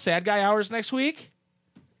going real sad guy hours next week?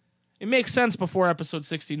 It makes sense before episode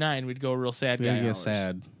 69. We'd go real sad guy hours.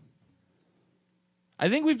 Sad. I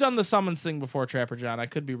think we've done the summons thing before, Trapper John. I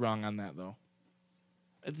could be wrong on that though.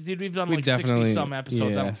 Dude, we've done like 60 some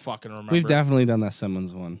episodes. I don't fucking remember. We've definitely done that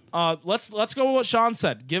Simmons one. Let's go with what Sean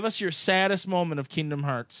said. Give us your saddest moment of Kingdom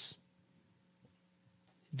Hearts.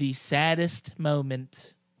 The saddest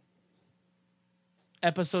moment.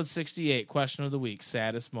 Episode 68, question of the week,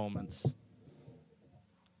 saddest moments.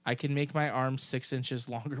 I can make my arms 6 inches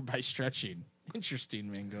longer by stretching. Interesting,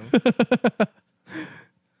 Mango.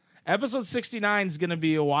 Episode 69 is going to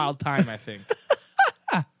be a wild time, I think.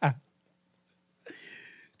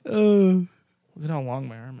 Look at how long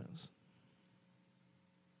my arm is.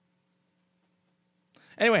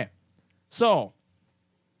 Anyway, so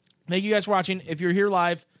thank you guys for watching. If you're here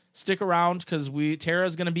live, stick around because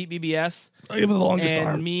Tara's going to beat BBS. I have the longest and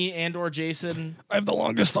arm. Me and or Jason. I have the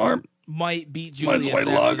longest arm. Might beat Julius. Mine's way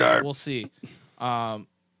longer. We'll see.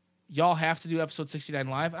 Y'all have to do episode 69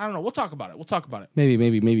 live. I don't know. We'll talk about it. Maybe,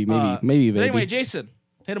 baby. But anyway, Jason,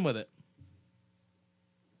 hit him with it.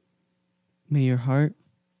 May your heart